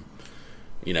mainstream,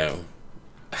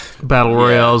 Battle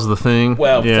Royale's the thing.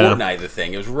 Well, Fortnite the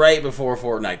thing. It was right before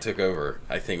Fortnite took over,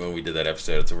 I think, when we did that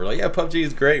episode. So we're like, PUBG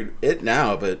is great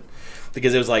now, but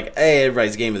because it was like, hey,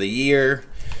 everybody's game of the year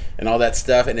and all that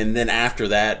stuff, and then after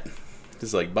that,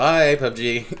 it's like, bye,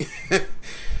 PUBG.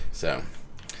 So.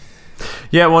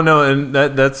 Yeah, well, no, and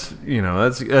that's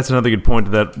another good point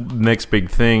to that next big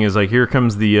thing is like, here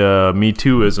comes the Me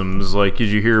Too-isms, like,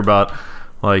 as you hear about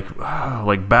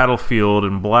like Battlefield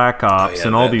and Black Ops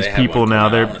and all these people now.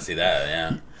 I want to see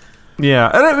that,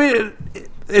 yeah, and I mean,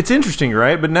 it's interesting,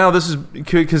 right? But now this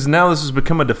has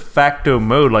become a de facto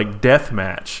mode, like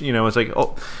deathmatch.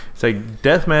 It's like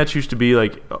deathmatch used to be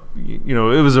like,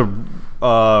 it was a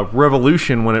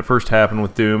revolution when it first happened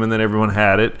with Doom, and then everyone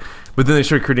had it. But then they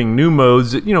started creating new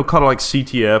modes that, called like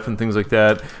CTF and things like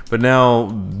that. But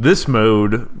now this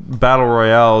mode, Battle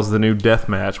Royale, is the new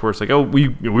deathmatch, where it's like, oh, we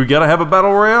got to have a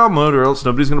Battle Royale mode or else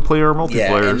nobody's going to play our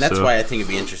multiplayer. Yeah, and that's why I think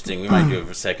it'd be interesting. We might do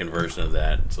a second version of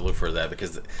that, so look for that,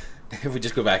 because if we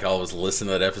just go back, all of us listen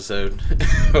to that episode,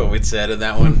 what we'd said in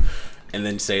that one, and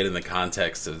then say it in the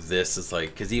context of this, it's like,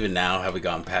 because even now, have we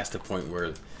gotten past the point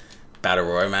where Battle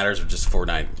Royale matters, or just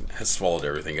Fortnite has swallowed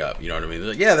everything up? You know what I mean?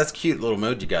 Like, yeah, that's a cute little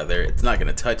mode you got there. It's not going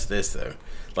to touch this, though.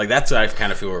 Like, that's what I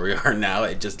kind of feel where we are now.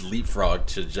 It just leapfrogged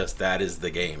to just that is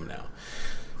the game now.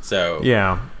 So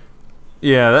yeah,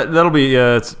 that'll be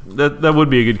that would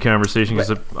be a good conversation,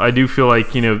 because I do feel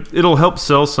like it'll help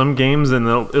sell some games and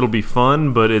it'll be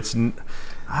fun, but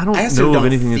I don't know of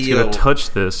anything that's going to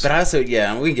touch this. But I also,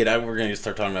 we're going to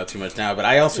start talking about it too much now, but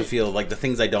I also feel like the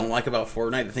things I don't like about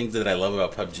Fortnite, the things that I love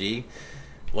about PUBG,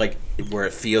 like where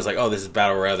it feels like, oh, this is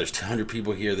Battle Royale, there's 200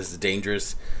 people here, this is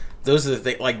dangerous. Those are the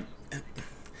things, like,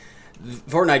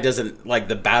 Fortnite doesn't, like,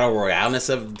 the Battle Royale-ness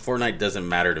of Fortnite doesn't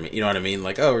matter to me. You know what I mean?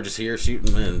 Like, oh, we're just here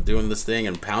shooting and doing this thing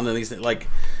and pounding these things. Like,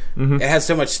 It has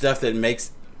so much stuff that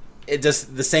makes it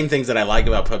just the same things that I like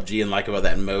about PUBG and like about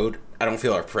that mode, I don't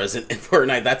feel are present in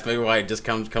Fortnite. That's maybe why it just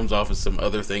comes off as some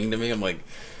other thing to me. I'm like,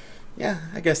 yeah,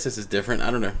 I guess this is different.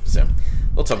 I don't know. So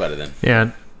we'll talk about it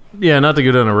then. Yeah, not to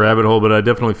go down a rabbit hole, but I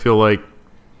definitely feel like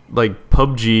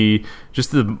PUBG,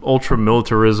 just the ultra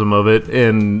militarism of it,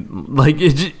 and like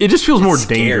it just feels more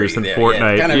dangerous than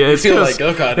Fortnite. It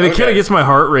kind of gets my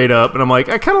heart rate up, and I'm like,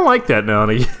 I kind of like that now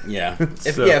and again. Yeah,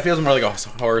 it feels more like a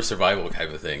horror survival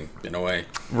type of thing in a way.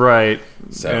 Right.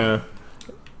 So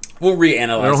we'll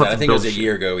reanalyze that. I think it was a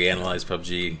year ago we analyzed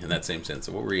PUBG in that same sense.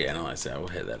 So we'll reanalyze that. We'll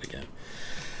hit that again.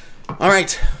 All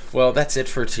right. Well, that's it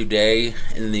for today.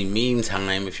 In the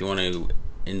meantime, if you want to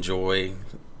enjoy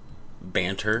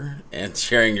banter and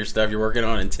sharing your stuff you're working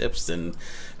on and tips and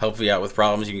help you out with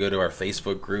problems, you can go to our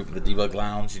Facebook group, the Debug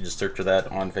Lounge. You just search for that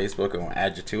on Facebook and we'll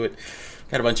add you to it.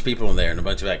 Got a bunch of people in there and a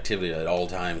bunch of activity at all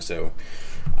times, so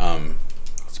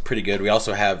it's pretty good. We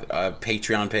also have a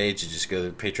Patreon page. You just go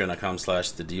to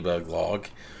patreon.com/thedebuglog,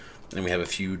 and we have a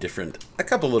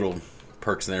couple little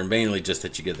perks in there, mainly just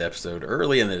that you get the episode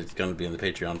early and that it's going to be in the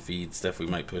Patreon feed, stuff we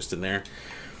might post in there.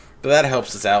 But that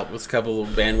helps us out with a couple of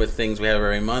bandwidth things we have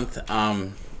every month.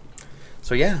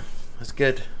 So yeah, that's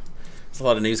good. It's a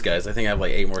lot of news, guys. I think I have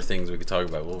like 8 more things we could talk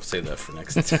about. We'll save that for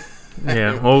next.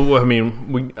 Yeah, well, I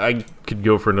mean, I could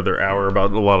go for another hour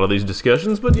about a lot of these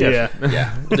discussions, but yeah,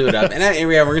 we'll do it up. And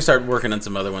we're gonna start working on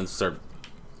some other ones. Start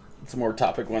some more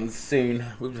topic ones soon.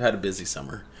 We've had a busy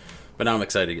summer, but now I'm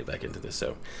excited to get back into this.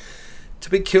 So to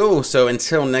be cool. So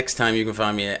until next time, you can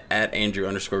find me at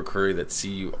Andrew_Curry. That's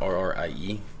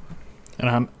CURRIE. And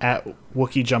I'm at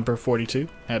WookieJumper42.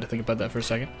 I had to think about that for a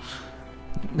second.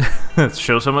 That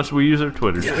shows how much we use our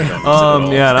Twitter.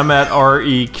 And I'm at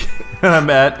RE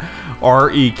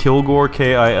Kilgore,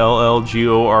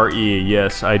 KILLGORE.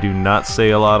 Yes, I do not say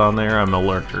a lot on there. I'm a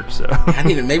lurker, so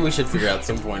maybe we should figure out at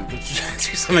some point do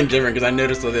something different, because I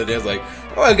noticed the other day I was like,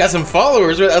 oh, I've got some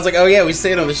followers. I was like, oh yeah, we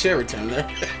say it on the show every time there.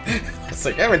 It's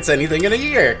like I haven't said anything in a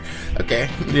year. Okay.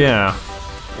 Yeah.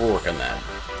 We'll work on that.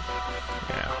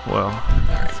 Yeah. Well.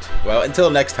 All right. Well, until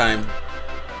next time.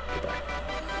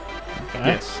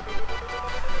 Yes.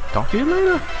 Talk to you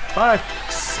later. Bye.